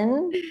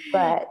skin.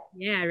 But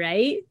yeah,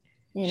 right.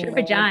 Anyway.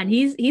 Sherpa John,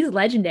 he's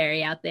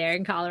legendary out there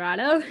in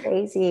Colorado.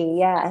 Crazy,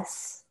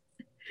 yes.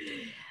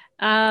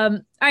 All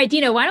right,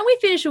 Dina, why don't we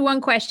finish with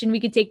one question? We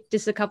could take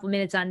just a couple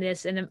minutes on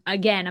this. And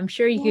again, I'm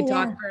sure you could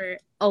talk for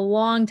a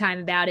long time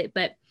about it,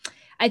 but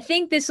I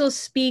think this will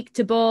speak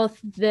to both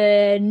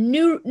the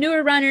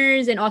newer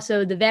runners and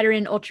also the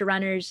veteran ultra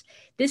runners.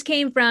 This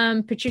came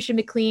from Patricia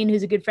McLean,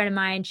 who's a good friend of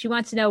mine. She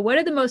wants to know, what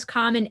are the most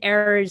common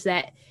errors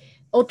that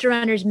ultra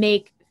runners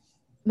make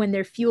when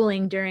they're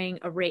fueling during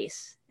a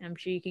race? And I'm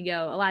sure you can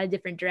go a lot of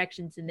different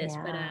directions in this,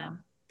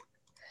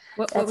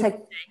 but that's a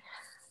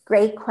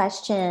great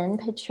question,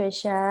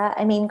 Patricia.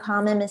 I mean,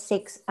 common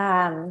mistakes,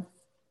 I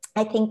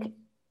think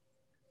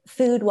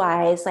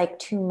food-wise, like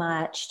too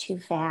much, too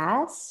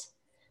fast.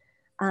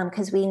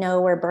 Because we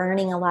know we're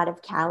burning a lot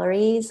of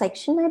calories. Like,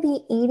 shouldn't I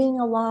be eating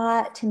a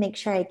lot to make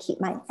sure I keep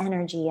my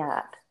energy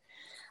up?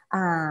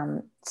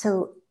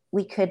 So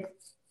we could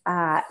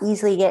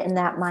easily get in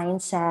that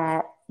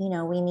mindset.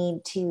 We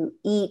need to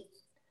eat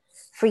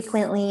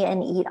frequently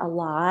and eat a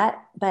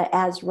lot, but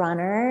as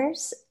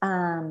runners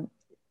and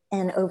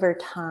over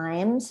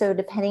time, so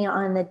depending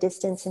on the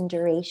distance and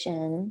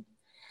duration,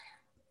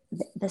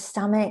 the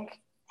stomach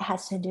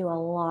has to do a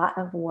lot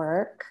of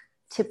work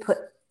to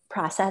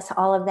process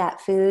all of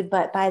that food.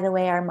 But by the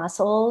way, our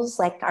muscles,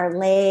 like our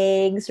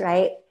legs,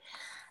 right,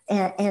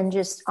 and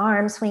just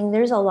arm swing.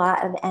 There's a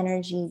lot of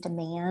energy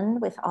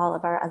demand with all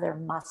of our other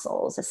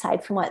muscles,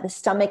 aside from what the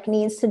stomach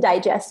needs to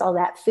digest all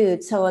that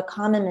food. So a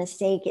common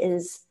mistake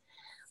is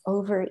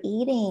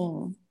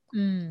overeating.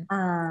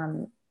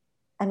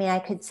 I mean, I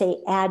could say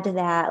add to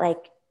that,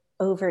 like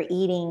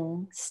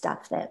overeating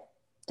stuff that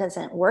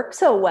doesn't work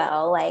so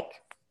well, like,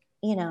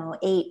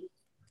 8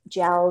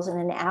 gels in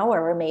an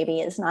hour maybe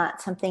is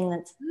not something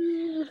that's,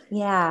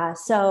 yeah.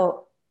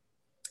 So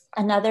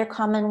another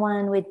common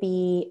one would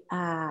be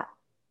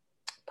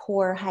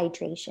poor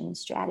hydration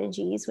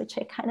strategies, which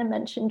I kind of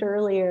mentioned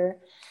earlier.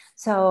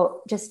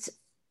 So just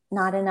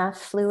not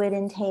enough fluid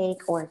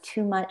intake, or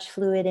too much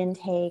fluid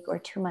intake, or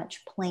too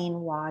much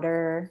plain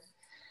water.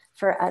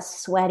 For us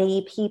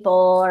sweaty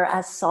people or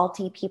us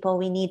salty people,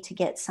 we need to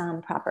get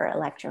some proper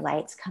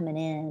electrolytes coming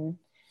in.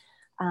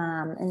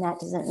 And that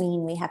doesn't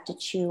mean we have to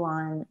chew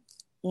on,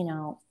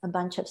 a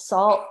bunch of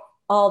salt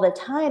all the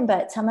time,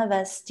 but some of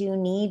us do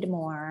need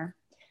more.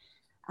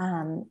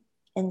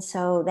 And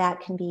so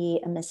that can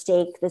be a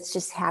mistake that's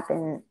just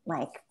happened,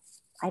 like,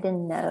 I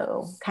didn't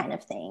know kind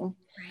of thing.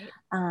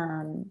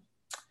 Right.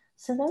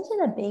 So those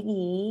are the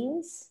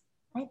biggies.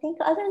 I think,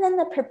 other than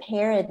the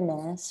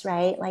preparedness,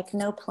 right? Like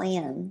no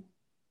plan.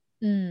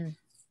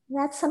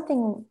 That's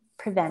something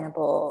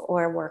preventable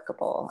or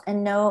workable,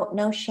 and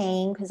no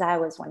shame, because I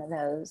was one of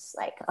those,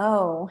 like,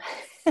 oh,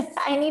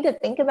 I need to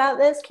think about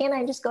this. Can't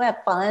I just go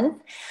have fun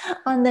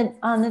on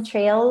the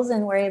trails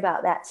and worry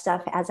about that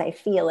stuff as I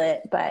feel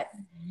it? But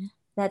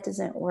that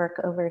doesn't work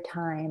over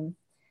time.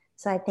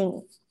 So I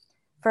think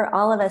for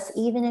all of us,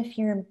 even if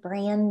you're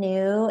brand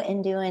new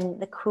and doing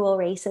the cool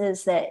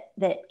races that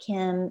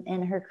Kim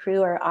and her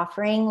crew are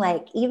offering,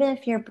 like, even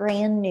if you're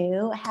brand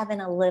new, having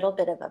a little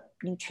bit of a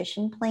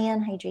nutrition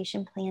plan,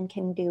 hydration plan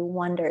can do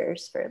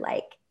wonders for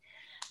like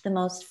the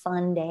most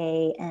fun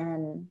day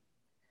and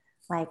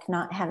like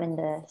not having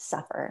to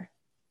suffer.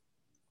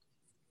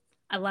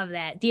 I love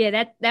that.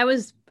 Yeah, that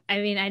was, I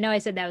mean, I know I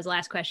said that was the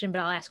last question, but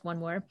I'll ask one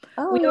more.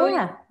 Oh,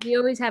 we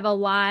always have a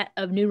lot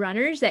of new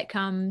runners that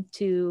come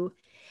to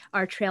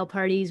our trail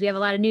parties. We have a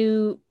lot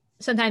of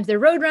sometimes they're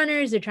road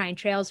runners, they're trying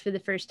trails for the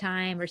first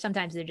time, or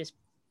sometimes they're just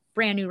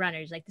brand new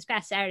runners. Like this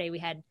past Saturday, we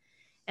had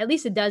at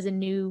least a dozen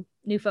new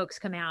folks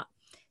come out.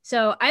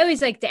 So I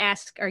always like to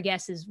ask our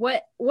guests is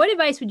what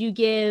advice would you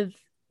give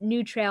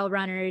new trail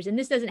runners? And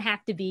this doesn't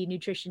have to be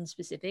nutrition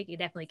specific. It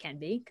definitely can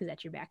be, because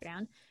that's your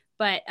background.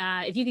 But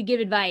if you could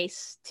give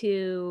advice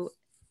to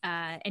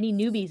any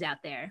newbies out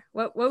there,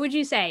 what would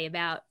you say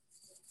about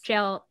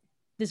trail,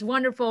 this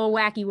wonderful,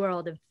 wacky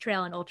world of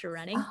trail and ultra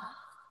running? Oh,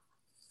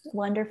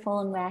 wonderful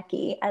and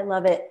wacky. I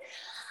love it.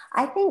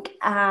 I think,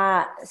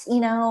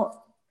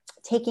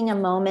 taking a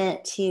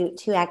moment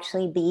to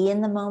actually be in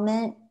the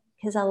moment,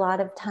 because a lot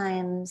of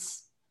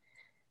times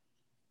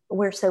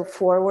we're so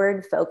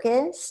forward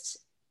focused,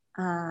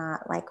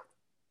 like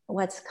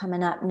what's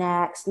coming up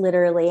next,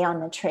 literally on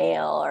the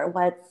trail, or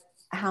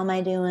how am I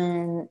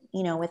doing,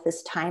 with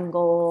this time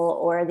goal,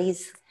 or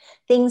these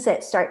things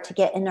that start to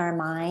get in our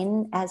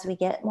mind as we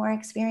get more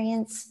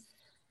experience.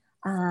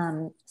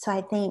 So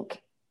I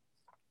think,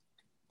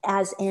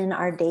 as in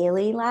our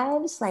daily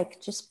lives,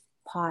 like just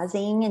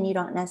pausing, and you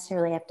don't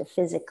necessarily have to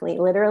physically,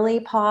 literally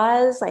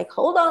pause, like,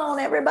 hold on,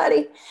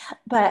 everybody,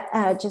 but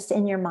just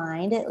in your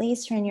mind, at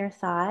least, or in your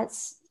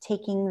thoughts,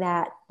 taking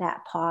that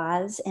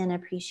pause and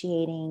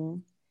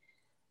appreciating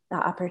the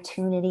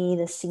opportunity,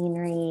 the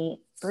scenery,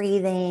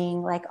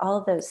 breathing, like all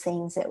of those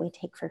things that we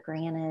take for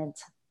granted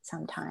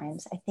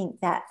sometimes. I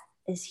think that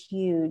is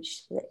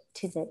huge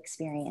to the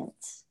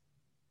experience.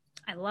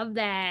 I love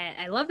that.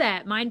 I love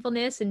that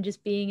mindfulness and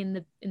just being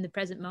in the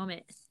present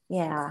moment.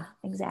 Yeah,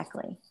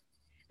 exactly.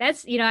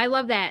 That's, I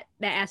love that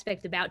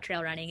aspect about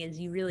trail running is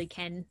you really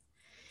can,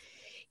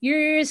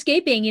 you're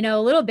escaping,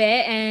 a little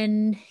bit,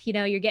 and,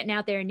 you're getting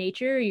out there in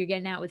nature, you're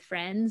getting out with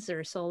friends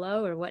or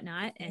solo or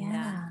whatnot.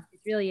 And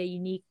it's really a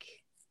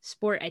unique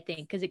sport, I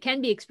think, because it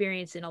can be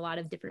experienced in a lot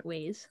of different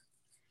ways.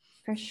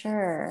 For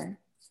sure.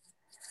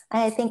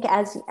 I think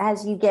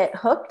as you get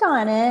hooked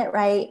on it,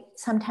 right,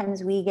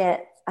 sometimes we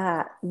get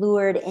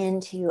lured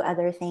into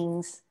other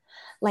things,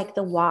 like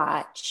the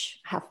watch.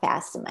 How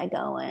fast am I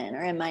going?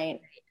 Or am I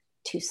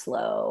too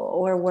slow?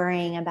 Or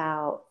worrying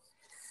about,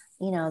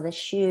 the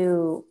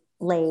shoe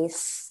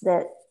lace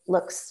that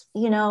looks,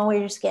 we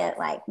just get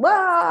like,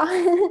 whoa.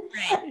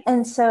 Right.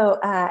 And so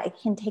it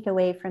can take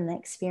away from the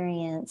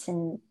experience.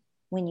 And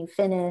when you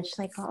finish,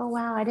 like, oh,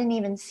 wow, I didn't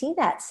even see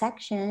that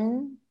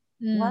section.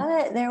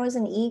 What? There was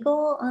an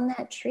eagle on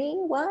that tree?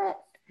 What?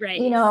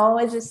 Right.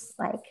 It's just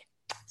like,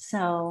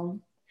 so.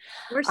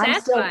 Or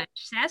Sasquatch.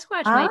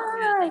 Sasquatch might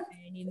be out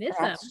there and you miss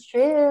them. That's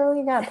true.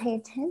 You got to pay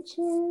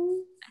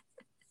attention.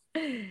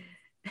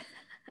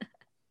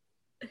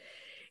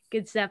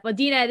 Good stuff. Well,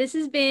 Dina, this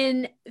has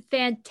been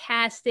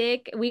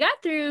fantastic. We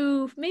got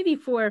through maybe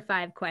 4 or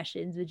 5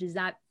 questions, which is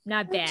not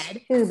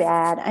bad. Too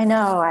bad. I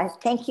know. I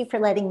thank you for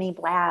letting me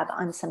blab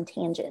on some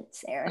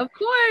tangents there. Of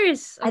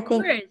course. Of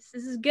course.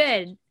 This is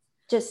good.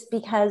 Just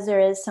because there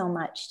is so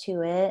much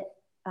to it,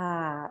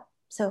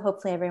 So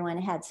hopefully everyone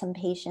had some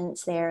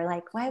patience there.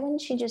 Like, why wouldn't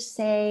she just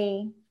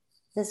say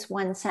this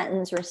one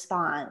sentence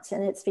response?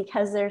 And it's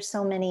because there's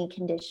so many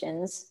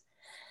conditions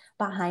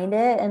behind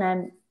it. And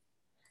I'm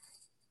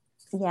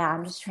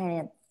just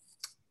trying to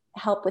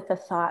help with the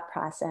thought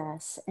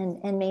process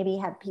and maybe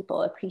have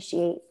people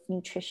appreciate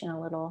nutrition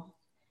a little,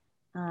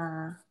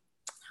 how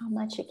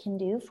much it can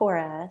do for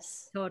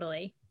us.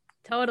 Totally.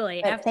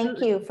 But thank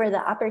you for the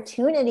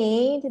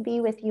opportunity to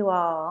be with you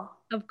all.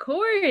 Of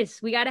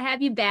course, we got to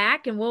have you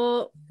back, and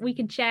we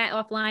can chat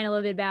offline a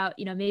little bit about,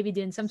 maybe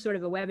doing some sort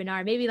of a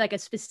webinar, maybe like a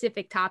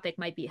specific topic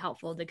might be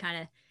helpful to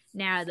kind of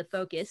narrow the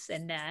focus.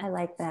 And I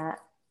like that.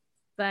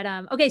 But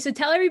okay, so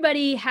tell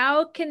everybody,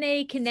 how can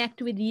they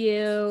connect with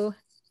you?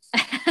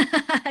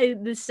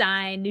 The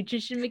sign,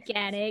 Nutrition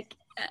Mechanic.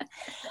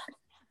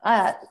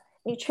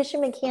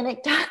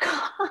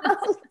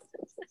 Nutritionmechanic.com.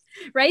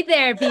 Right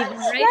there, people.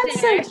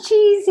 That's there. So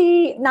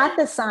cheesy. Not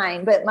the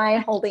sign, but my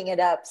holding it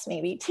up's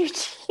maybe too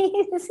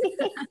cheesy.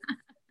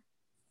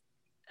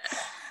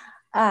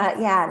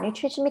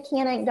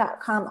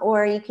 Nutritionmechanic.com,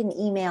 or you can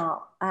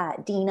email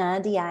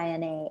Dina,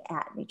 D-I-N-A,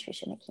 at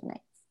nutritionmechanic.com.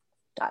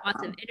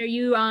 Awesome. And are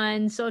you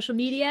on social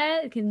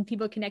media? Can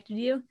people connect with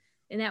you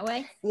in that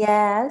way?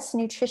 Yes,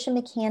 Nutrition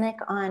Mechanic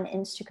on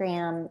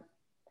Instagram.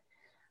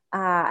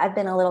 I've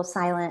been a little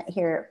silent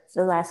here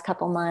the last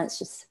couple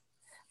months,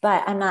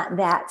 but I'm not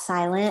that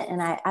silent,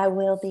 and I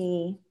will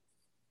be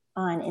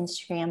on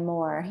Instagram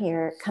more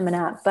here coming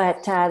up.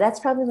 But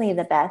that's probably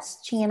the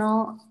best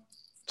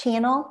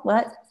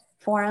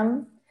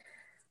forum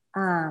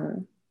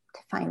to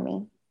find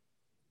me.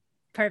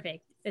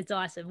 Perfect. It's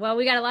awesome. Well,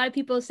 we got a lot of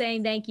people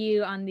saying thank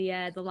you on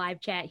the live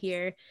chat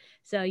here.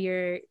 So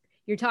your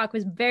talk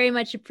was very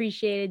much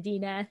appreciated,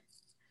 Dina.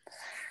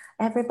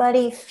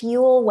 Everybody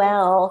fuel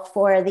well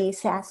for the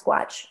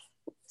Sasquatch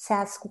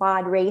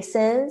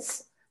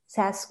races,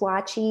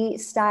 Sasquatchy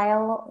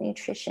style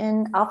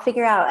nutrition. I'll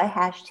figure out a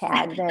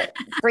hashtag that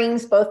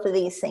brings both of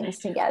these things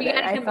together.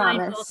 I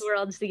promise. Both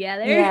worlds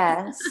together.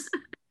 Yes.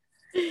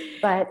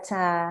 But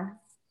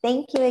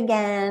thank you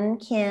again,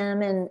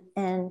 Kim,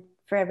 and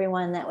for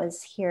everyone that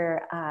was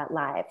here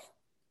live.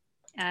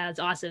 That's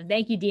awesome.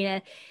 Thank you,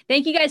 Dina.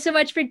 Thank you guys so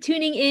much for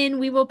tuning in.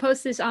 We will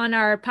post this on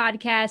our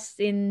podcast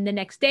in the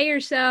next day or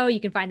so. You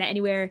can find that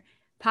anywhere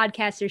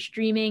podcasts are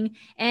streaming.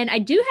 And I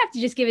do have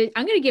to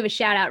I'm going to give a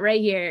shout out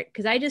right here,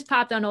 because I just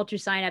popped on Ultra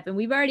Sign Up, and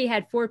we've already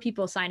had 4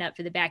 people sign up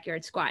for the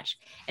Backyard Squatch.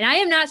 And I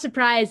am not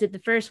surprised that the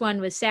first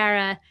one was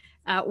Sarah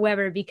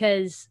Weber,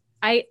 because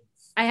I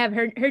have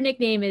her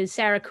nickname is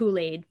Sarah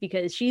Kool-Aid,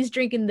 because she's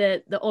drinking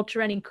the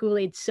ultra running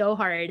Kool-Aid so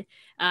hard.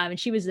 And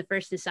she was the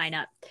first to sign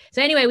up. So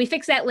anyway, we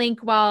fixed that link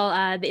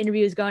while the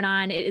interview is going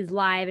on. It is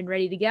live and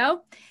ready to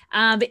go.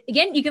 But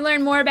again, you can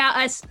learn more about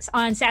us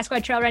on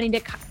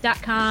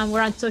SasquatchTrailRunning.com.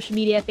 We're on social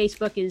media.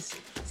 Facebook is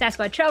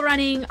Sasquatch Trail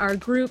Running. Our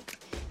group,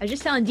 I was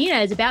just telling Dina,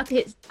 is about to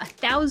hit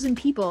 1,000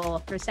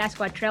 people for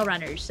Sasquatch Trail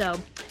Runners. So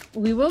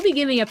we will be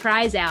giving a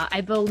prize out.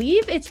 I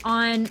believe it's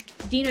on,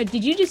 Dina,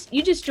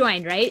 you just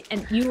joined, right?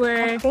 And you were...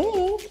 I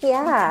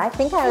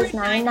think I was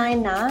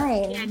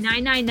 999. Yeah,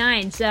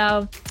 999.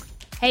 So,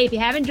 hey, if you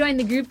haven't joined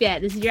the group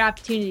yet, this is your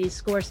opportunity to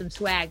score some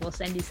swag. We'll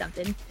send you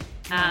something.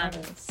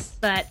 Nice.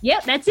 But, yeah,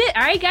 that's it.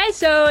 All right, guys.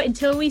 So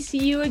until we see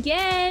you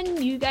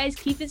again, you guys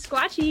keep it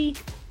squatchy.